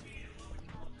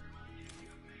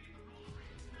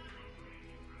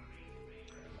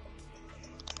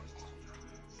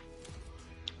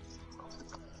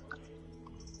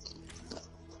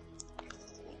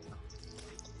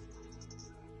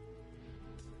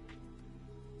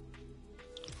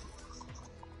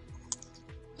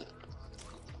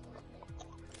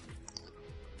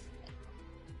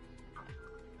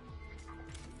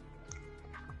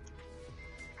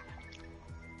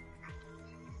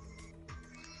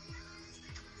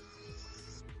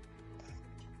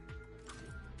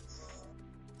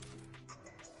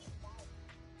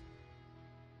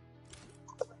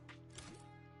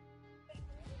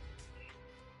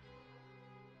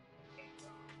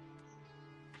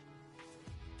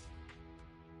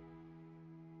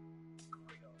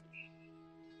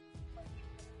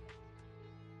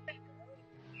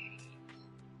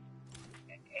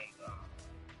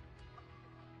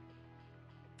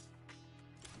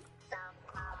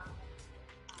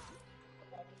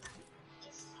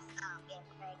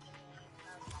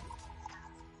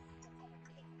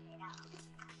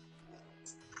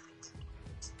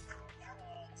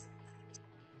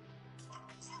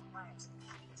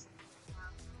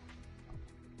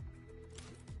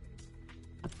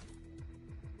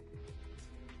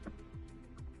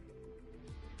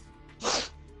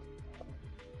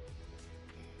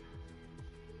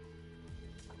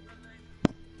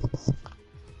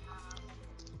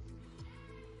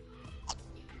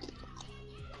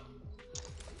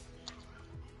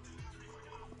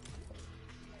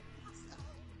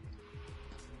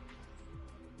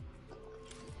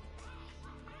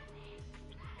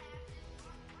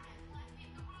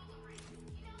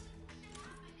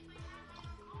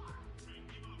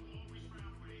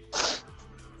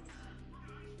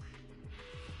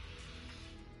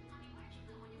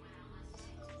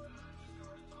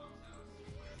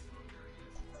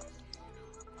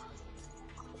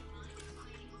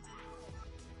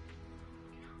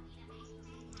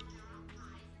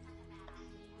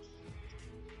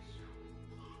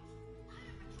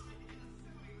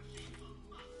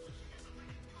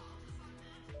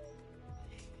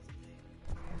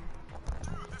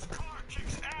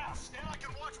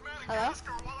 Hello?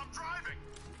 While I'm driving.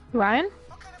 Ryan?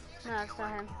 What kind of music No, do it's you not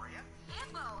like, him. Gloria?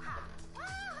 Hippo, huh?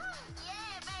 Woohoo!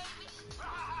 Yeah, baby.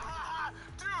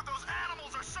 Dude, those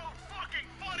animals are so fucking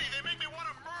funny. They make me want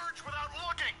to merge without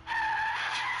looking.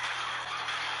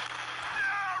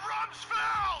 Yeah,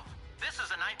 Rumsfeld! This is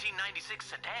a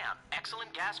 1996 sedan.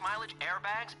 Excellent gas mileage,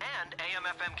 airbags, and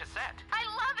AM/FM cassette. I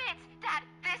love it! Dad,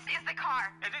 this is the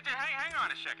car. Hang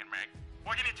on a second, Meg.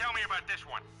 What can you tell me about this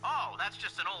one? Oh, that's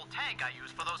just an old tank I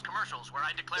use for those commercials where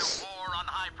I declare war on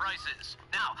high prices.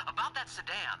 Now, about that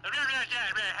sedan.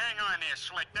 Hang on there,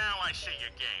 Slick. Now I see your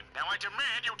game. Now I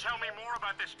demand you tell me more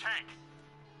about this tank.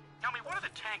 Tell me, what are the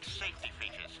tank's safety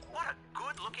features? What a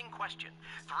good-looking question.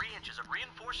 3 inches of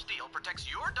reinforced steel protects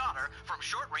your daughter from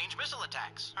short-range missile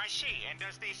attacks. I see. And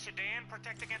does the sedan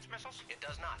protect against missiles? It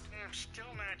does not. I'm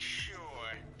still not sure.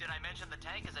 Did I mention the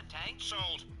tank is a tank?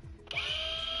 Sold.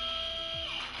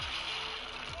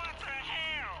 What the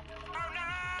hell? Oh no!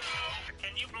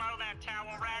 Can you blow that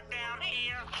towel rack down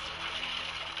here?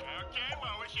 Okay,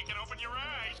 Lois, you can open your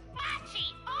eyes.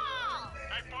 Machi, fall!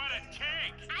 I bought a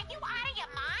tank. Are you out of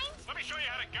your mind? Let me show you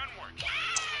how the gun works.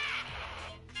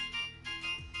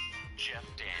 Jeff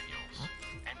Daniels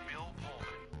and Bill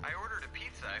Pullman. I ordered a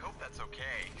pizza. I hope that's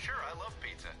okay. Sure, I love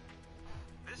pizza.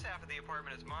 This half of the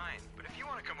apartment is mine, but if you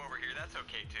want to come over here, that's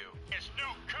okay too. There's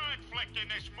no conflict in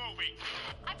this movie.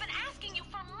 I've been asking you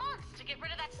for months to get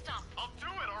rid of that stump. I'll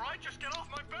do it, all right? Just get off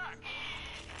my back.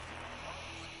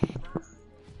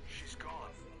 She's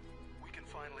gone. We can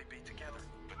finally be together.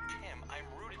 But Tim, I'm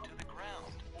rooted to the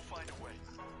ground. We'll find a way.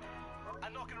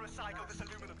 I'm not gonna recycle this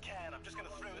aluminum can. I'm just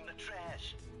gonna throw it in the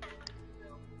trash.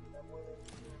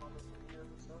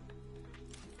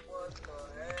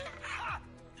 Ha!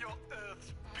 Your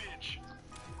Earth's bitch.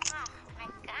 Oh, my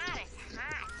God, it's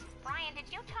hot. Brian, did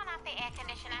you turn off the air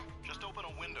conditioner? Just open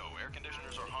a window. Air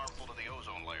conditioners are harmful to the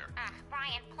ozone layer.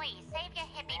 Brian, please, save your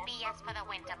hippie BS for the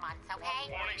winter months,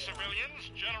 okay? Morning, civilians.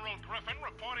 General Griffin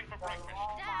reporting for breakfast.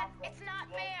 Dad, it's not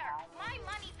fair. My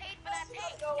money paid for that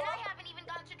tank, and I haven't even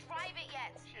gotten to drive it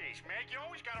yet. Jeez, Meg, you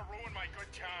always gotta ruin my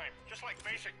good time. Just like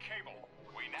basic cable.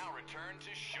 We now return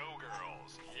to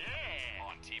Showgirls Yeah.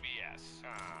 on TBS.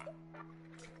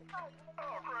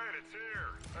 Oh, great, it's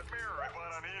here. That mirror I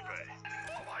bought on eBay.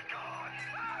 Oh, my God.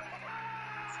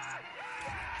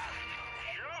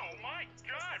 Joe, my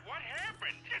God, what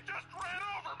happened? You just ran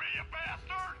over me, you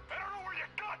bastard. I don't know where you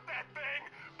got that thing,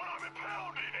 but I'm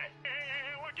impounding it.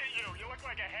 Hey, look at you. You look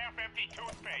like a half-empty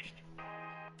toothpaste.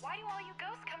 Why do all you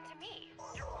ghosts come to me?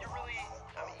 You're really,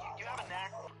 I mean, you have a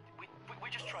knack. We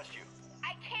just trust you.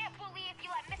 I can't believe you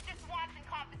let Mr. Swanson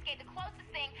confiscate the closest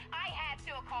thing I had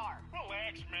to a car.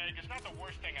 Relax, Meg. It's not the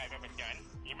worst thing I've ever done.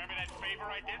 You remember that favor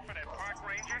I did for that park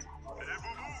ranger? Hey,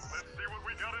 boo-boo, let's see what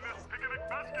we got in this picnic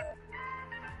basket.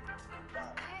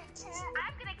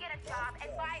 I'm gonna get a job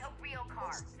and buy a real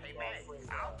car. Hey, Meg,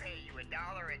 I'll pay you $1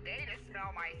 a day to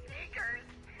smell my sneakers.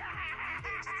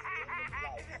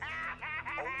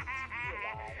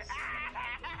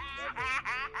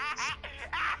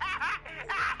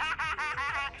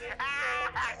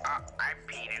 I'm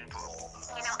Pete and Pooh.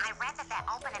 You know, I read that they're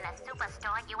opening a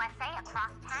Superstore USA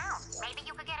across town. Maybe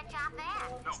you could get a job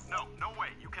there. No way.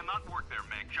 You cannot work there,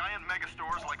 Meg. Giant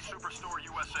megastores like Superstore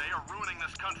USA are ruining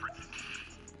this country.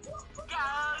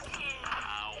 Doggy.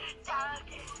 Ow.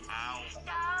 Doggy. Ow.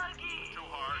 Doggy. Too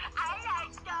hard. I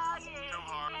like doggy. Too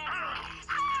hard.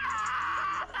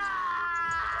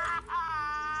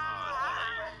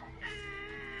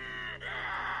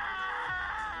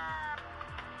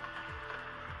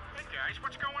 Hey, guys,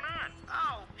 what's going on?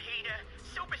 Oh, Peter,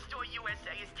 Superstore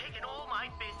USA is taking all my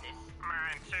business.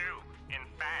 Mine, too. In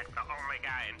fact, the only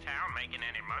guy in town making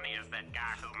any money is that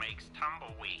guy who makes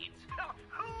tumbleweeds.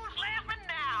 Who's laughing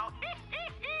now?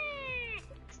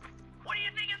 What do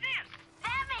you think of this?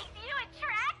 That makes you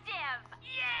attractive.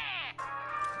 Yeah!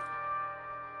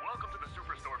 Welcome to the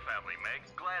Superstore family, Meg.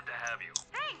 Glad to have you.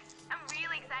 Thanks. I'm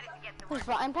really excited to get to There's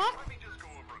work. Rotten Pack? Let me just go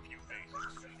over a few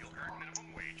basics. You'll earn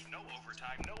minimum wage, no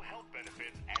overtime, no health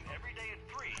benefits, and every day at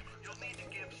 3, you'll need to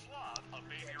give Sloth a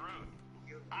baby Ruth.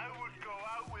 I would go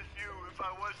out with you if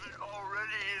I wasn't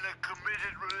already in a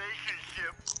committed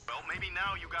relationship. Well, maybe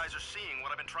now you guys are seeing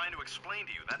what I've been trying to explain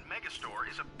to you. That megastore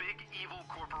is a big evil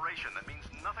corporation that means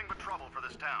nothing but trouble for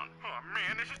this town. Oh,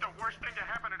 man, this is the worst thing to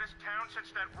happen to this town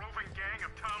since that roving gang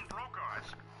of Tom Brokaws.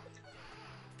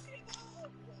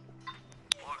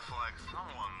 Looks like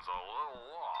someone's a little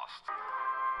lost.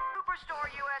 Superstore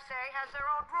USA has their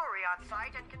own brewery on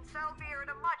site and can sell beer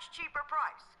at a much cheaper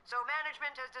price. So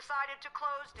management has decided to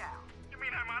close down. You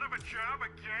mean I'm out of a job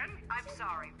again? I'm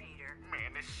sorry, Peter.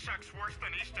 Man, this sucks worse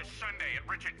than Easter Sunday at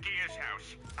Richard Gere's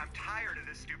house. I'm tired of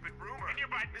this stupid rumor. Can you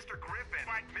bite Mr. Griffin?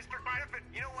 Bite Mr. Griffin?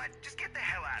 You know what? Just get the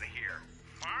hell out of here.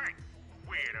 Fine,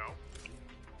 weirdo.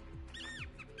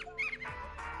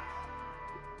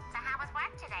 So how was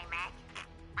work today, Meg?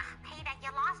 Peter,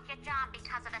 you lost your job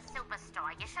because of the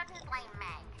Superstore. You shouldn't blame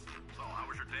Meg. So, how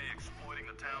was your day exploiting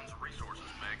the town's resources,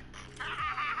 Meg?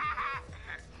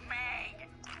 Meg!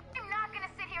 I'm not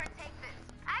gonna sit here and take this.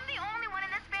 I'm the only one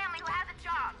in this family who has a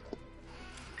job.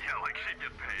 Yeah, like she'd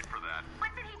get paid for that.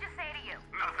 What did he just say to you?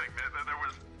 Nothing. There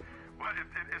was... Well,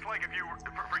 it's like if you were...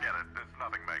 Forget it. It's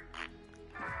nothing, Meg.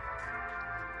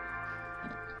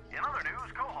 In other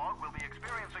news, Quahog will be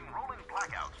experiencing rolling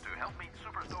blackouts to help meet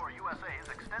Superstore USA's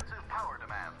extensive power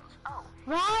demands. Oh.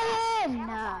 Ryan!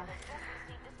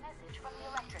 Received this message from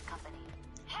the electric company.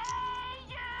 Hey,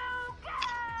 you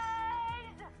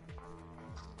guys!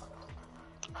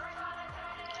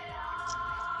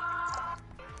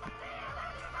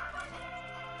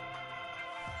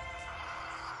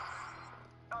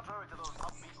 Contrary to those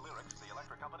upbeat lyrics, the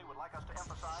electric company would like us to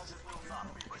emphasize it will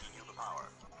not be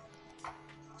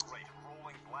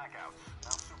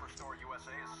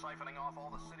siphoning off all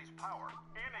the city's power.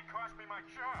 And they cost me my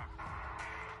job.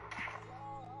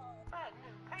 That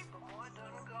new paper boy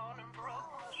done gone and broke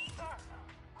my stuff.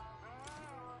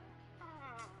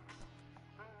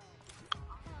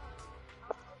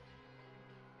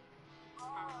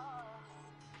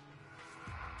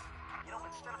 You know,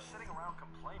 instead of sitting around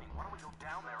complaining, why don't we go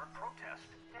down there and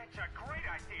protest? That's a great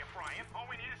idea, Brian. All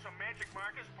we need is some magic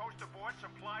markers, poster boards,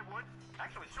 some plywood.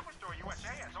 Actually, Superstore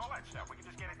USA has all that stuff. We can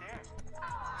just get it there.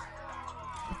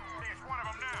 There's one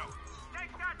of them now.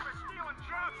 Take that for stealing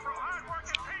jobs from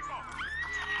hard-working people.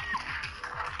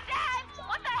 Dad,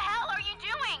 what the hell are you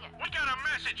doing? We got a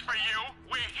message for you.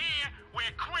 We're here.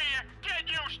 We're queer. Get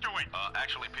used to it.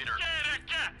 Actually, Peter. Get.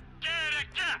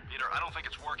 Peter, I don't think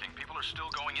it's working. People are still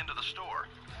going into the store.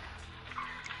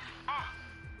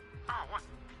 Oh,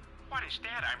 what is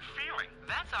that I'm feeling?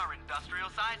 That's our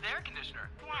industrial-sized air conditioner.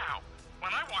 Wow.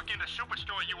 When I walk into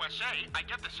Superstore USA, I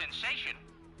get the sensation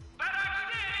that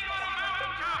I'm standing on a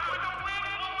mountaintop with the wind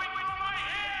blowing through my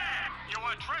hair. You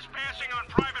are trespassing on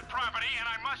private property, and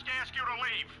I must ask you to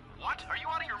leave. What? Are you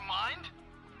out of your mind?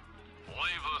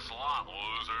 Leave this lot,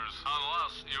 losers.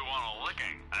 Unless you want a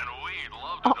licking. And we'd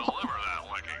love to deliver that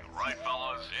licking. Right,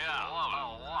 fellas? Yeah,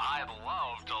 I'd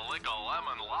love to lick a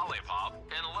lemon lollipop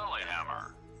in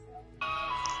Lilyhammer.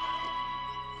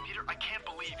 Peter, I can't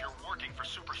believe you're working for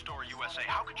Superstore USA.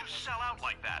 How could you sell out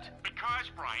like that? Because,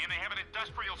 Brian, they have an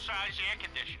industrial-sized air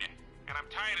conditioning. And I'm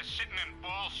tired of sitting in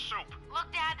ball soup.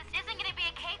 Look, Dad, this isn't gonna be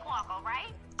a cakewalk, all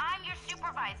right? I'm your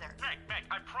supervisor. Meg,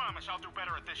 I promise I'll do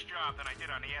better at this job than I did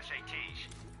on the SATs.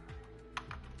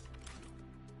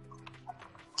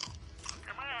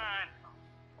 Come on.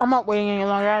 I'm not waiting any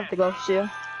longer. I have to go. See ya.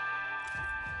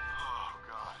 Oh,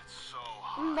 God, it's so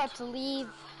hot. I'm about to leave.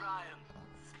 Brian,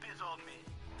 spit on me.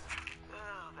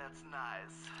 Oh, that's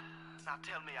nice. Now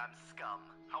tell me I'm scum.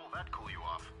 How will that cool you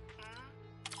off?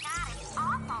 God, it's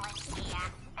awful in here.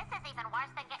 This is even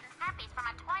worse than getting herpes from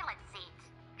a toilet seat.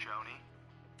 Joni,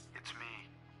 it's me.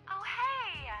 Oh,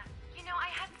 hey! You know,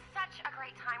 I had such a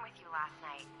great time with you last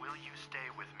night. Will you stay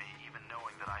with me even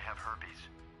knowing that I have herpes?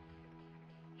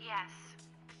 Yes,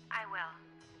 I will.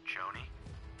 Joni,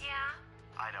 Yeah?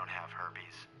 I don't have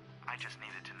herpes. I just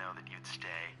needed to know that you'd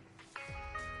stay.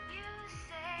 You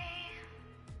say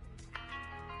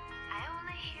I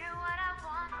only hear what I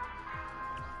want.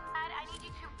 Dad, I need you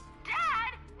to...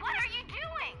 Dad! What are you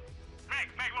doing?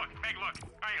 Meg, look.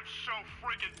 I am so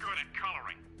freaking good at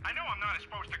coloring. I know I'm not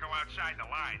supposed to go outside the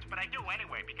lines, but I do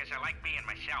anyway because I like being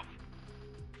myself.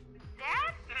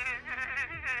 Dad?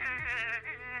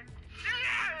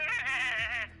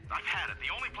 I've had it. The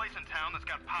only place in town that's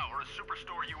got power is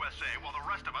Superstore USA, while the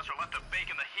rest of us are left to bake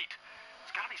in the heat.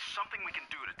 There's gotta be something we can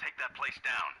do to take that place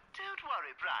down. Don't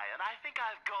worry, Brian. I think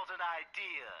I've got an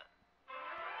idea.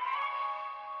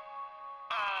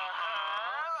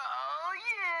 Oh,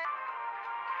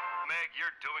 yeah. Meg,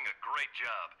 you're doing a great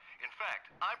job. In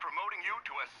fact, I'm promoting you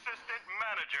to assistant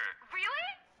manager. Really?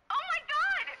 Oh my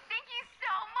God! Thank you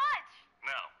so much!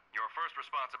 Now, your first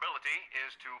responsibility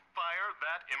is to fire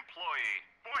that employee.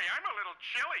 Boy, I'm a little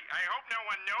chilly. I hope no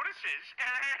one notices.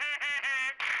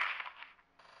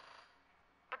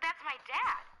 But that's my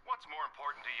dad. What's more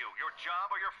important to you, your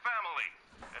job or your family?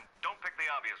 And don't pick the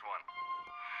obvious one.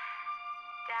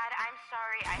 Dad, I'm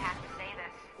sorry I have to say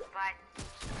this, but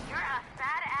you're a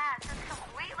fat ass who's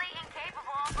completely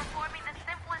incapable of performing the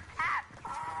simplest tasks.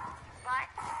 But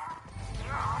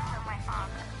you're also my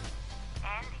father,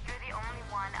 and you're the only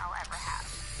one I'll ever have.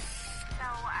 So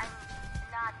I'm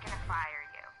not gonna fire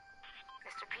you.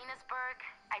 Mr. Penisburg,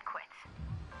 I quit.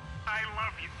 I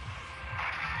love you.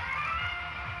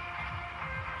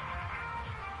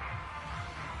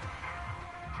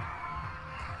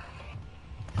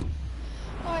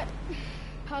 Alright,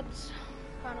 Cubs,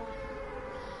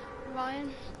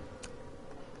 Ryan,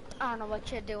 I don't know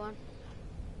what you're doing.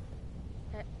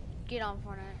 Get on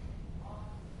for it.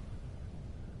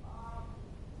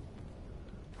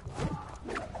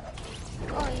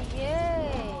 Oh,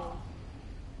 yay!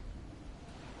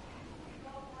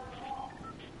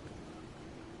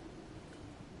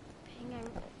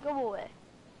 Penguin, go away.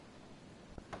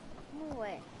 Go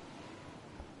away.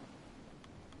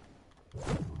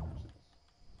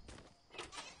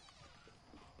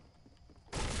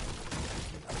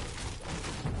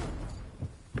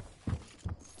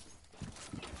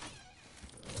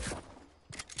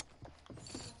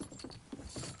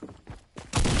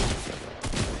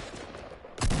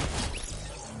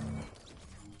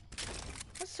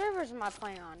 What servers am I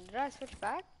playing on? Did I switch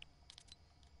back?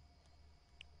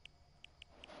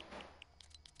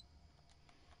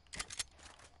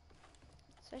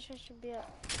 Says I should be at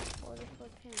 44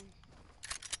 pin.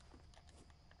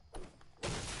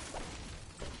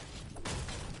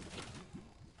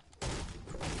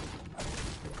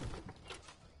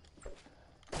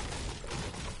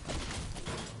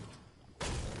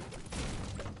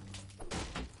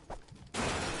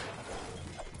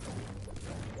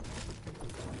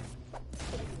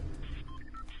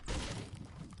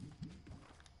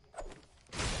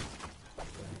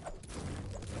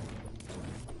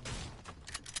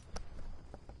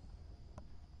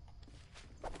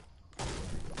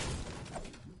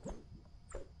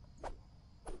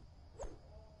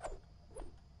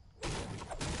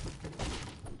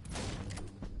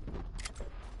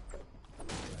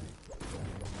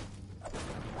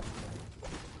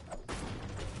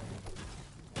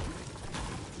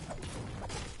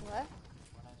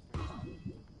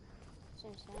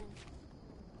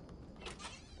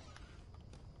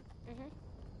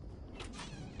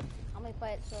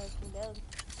 quiet so I can build.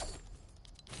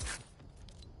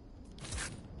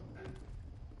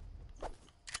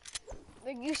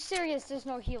 Are you serious? There's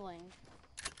no healing.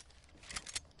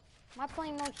 Am I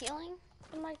playing no healing?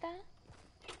 Something like that?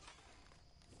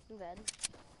 I'm dead.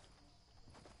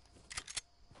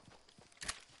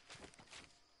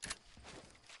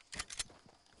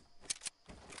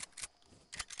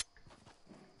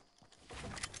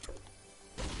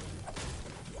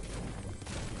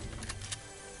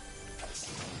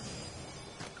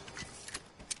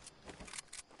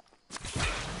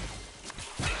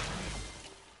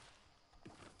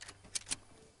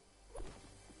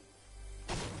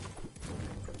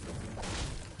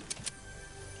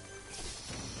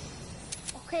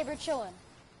 Okay, we're chilling.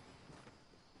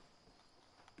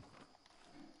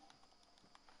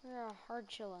 We're hard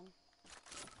chilling.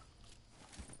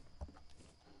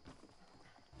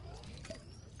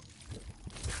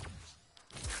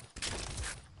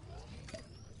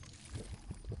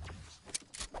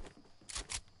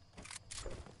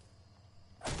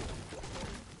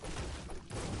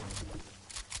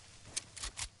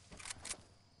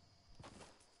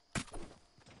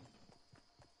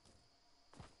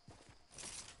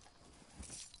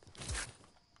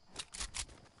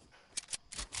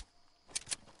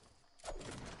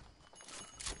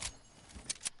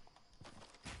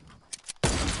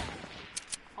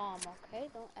 Okay,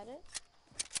 don't edit.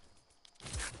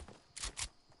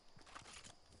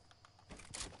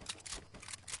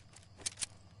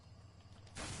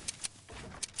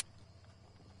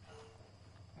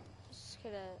 Just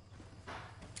gonna...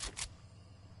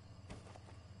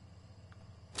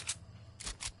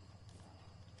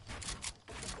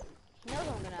 He knows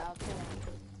I'm gonna outkill him.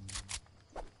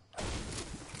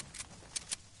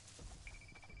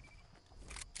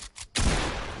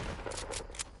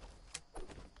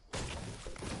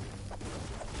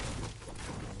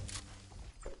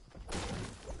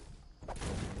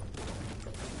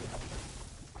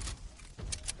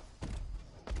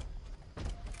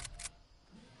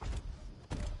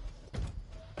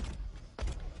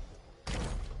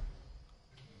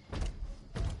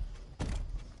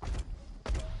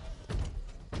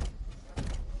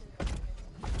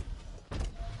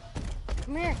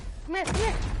 Come here, come here, come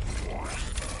here.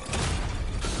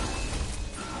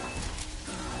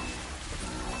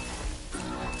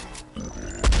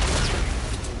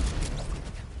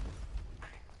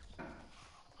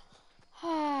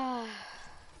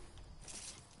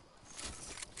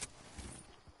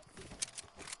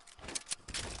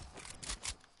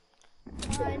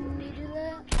 Why didn't he do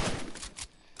that?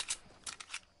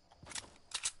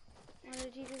 Why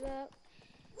did he do that?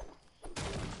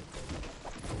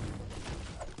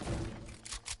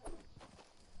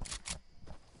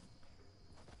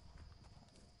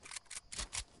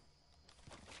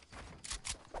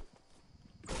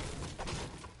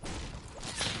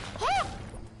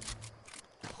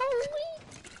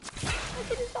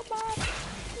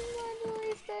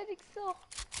 So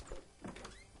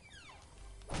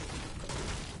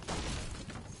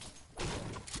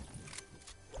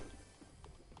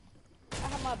I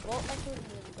have my bolt, I could have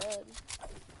been dead.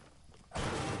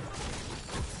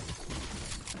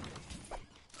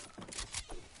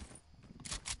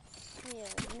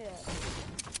 Yeah.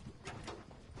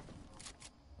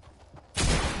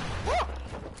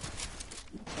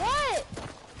 What?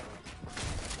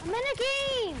 I'm in a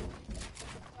game!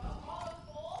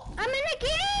 I'm in a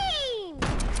game!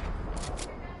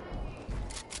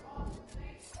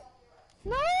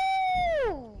 No!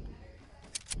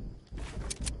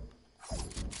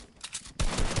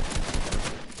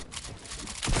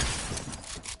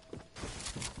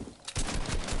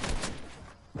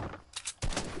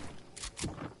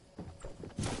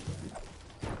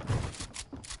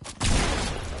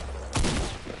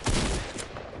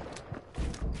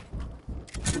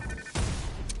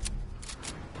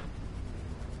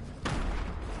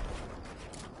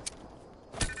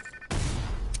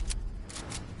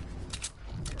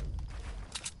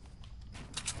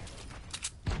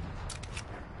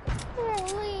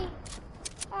 Holy!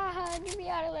 Get me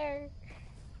out of there.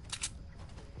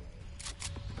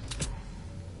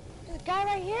 There's a guy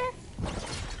right here?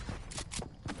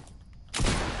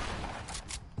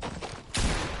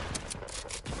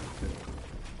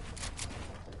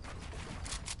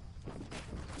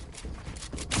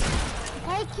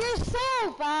 Like, you're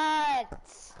so bad.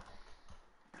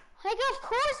 Like, of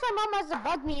course my mom has to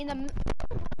bug me in the...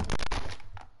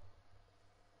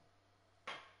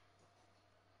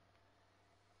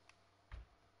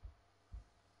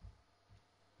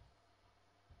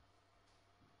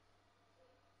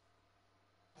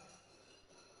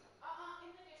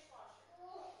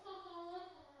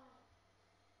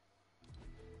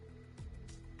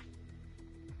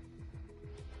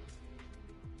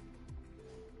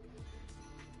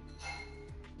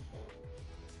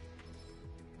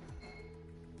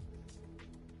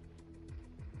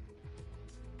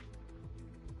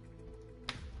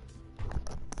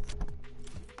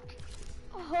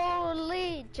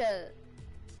 Just.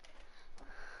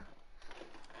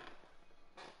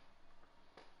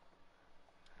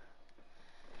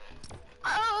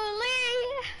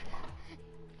 Holy!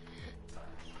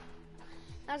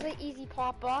 That was an easy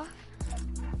pop off.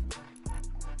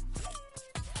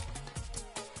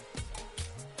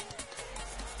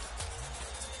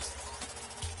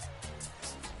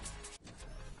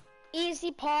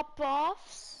 Easy pop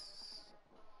offs.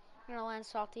 I'm gonna land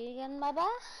salty again, bye.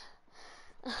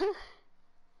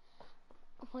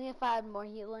 Only if I had more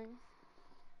healing.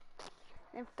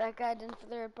 If that guy didn't for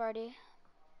third party.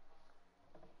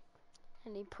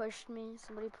 And he pushed me,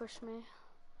 somebody pushed me.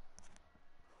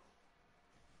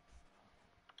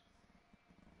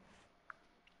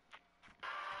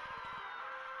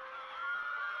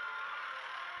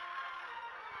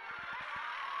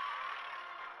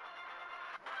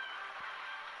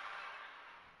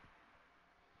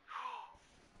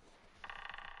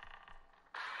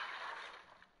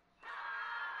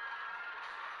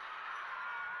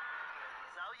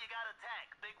 You got a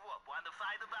tank. Big whoop. Want to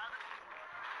fight about it?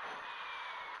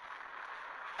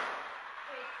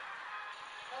 Wait.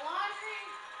 The laundry,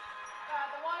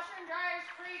 the washer and dryer is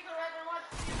free for whoever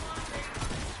wants to do laundry.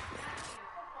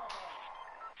 Football ball.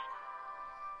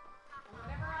 And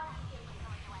whatever else you do.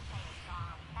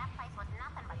 That place was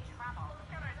nothing but trouble.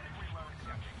 And I think we learned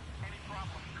something. Any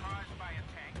problem caused by a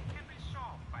tank can be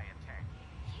solved by a tank.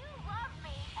 You love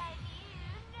me, and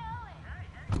you know it.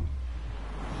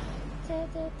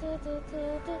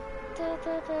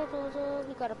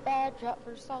 We got a bad drop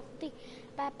for salty.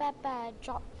 Bad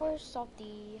drop for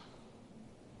salty.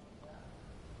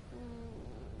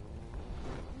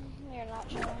 You're not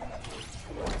sure.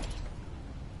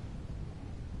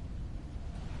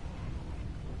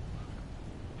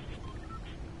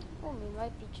 Oh, we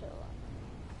might be chilling.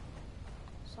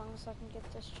 As long as I can get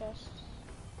this chest.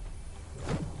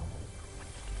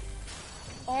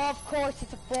 Oh, of course,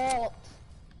 it's a bolt.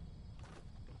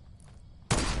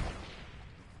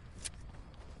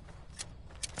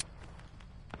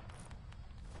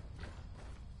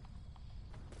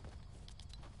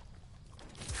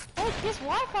 This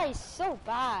Wi-Fi is so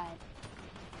bad.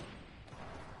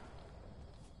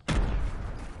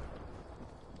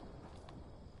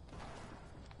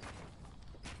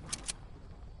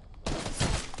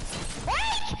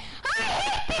 Wait! I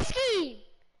hate this game!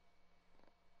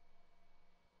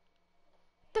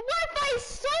 The Wi-Fi is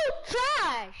so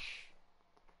trash!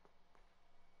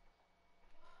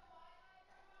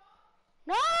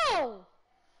 No!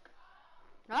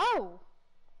 No!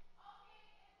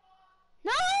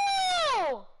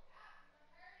 No!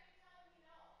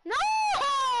 No!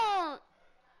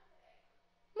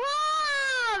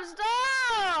 Mom,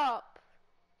 stop!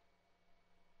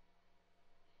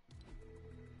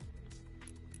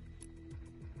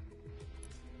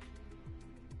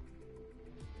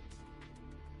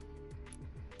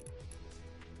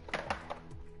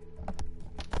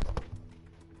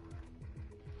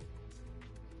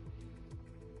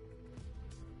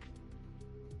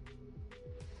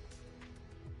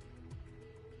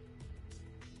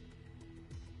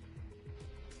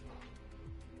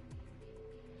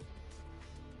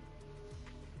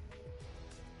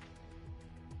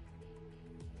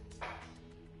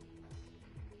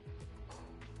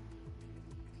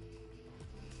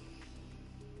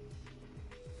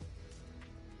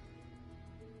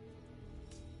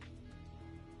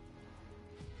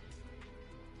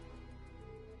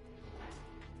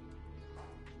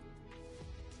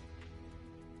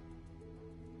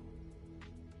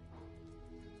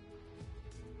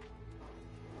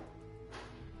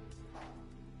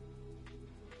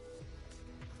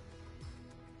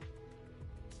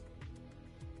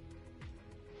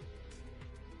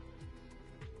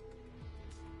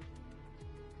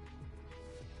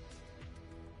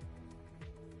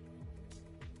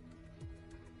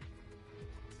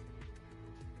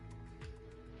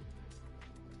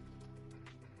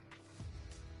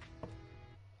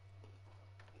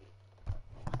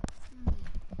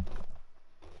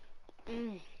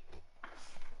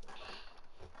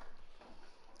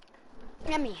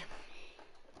 Yummy.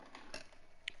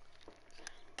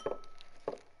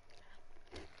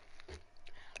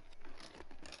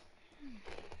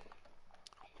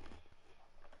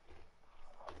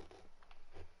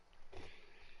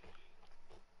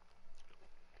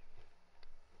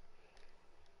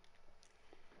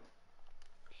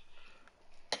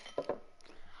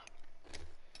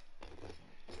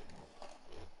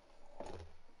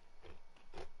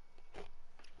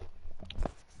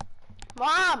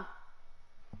 Mom!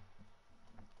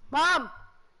 Mom!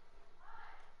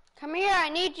 Come here, I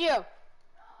need you.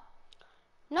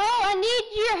 No, I need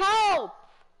your help.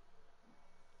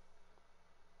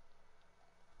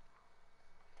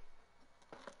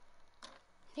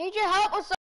 Need your help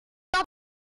with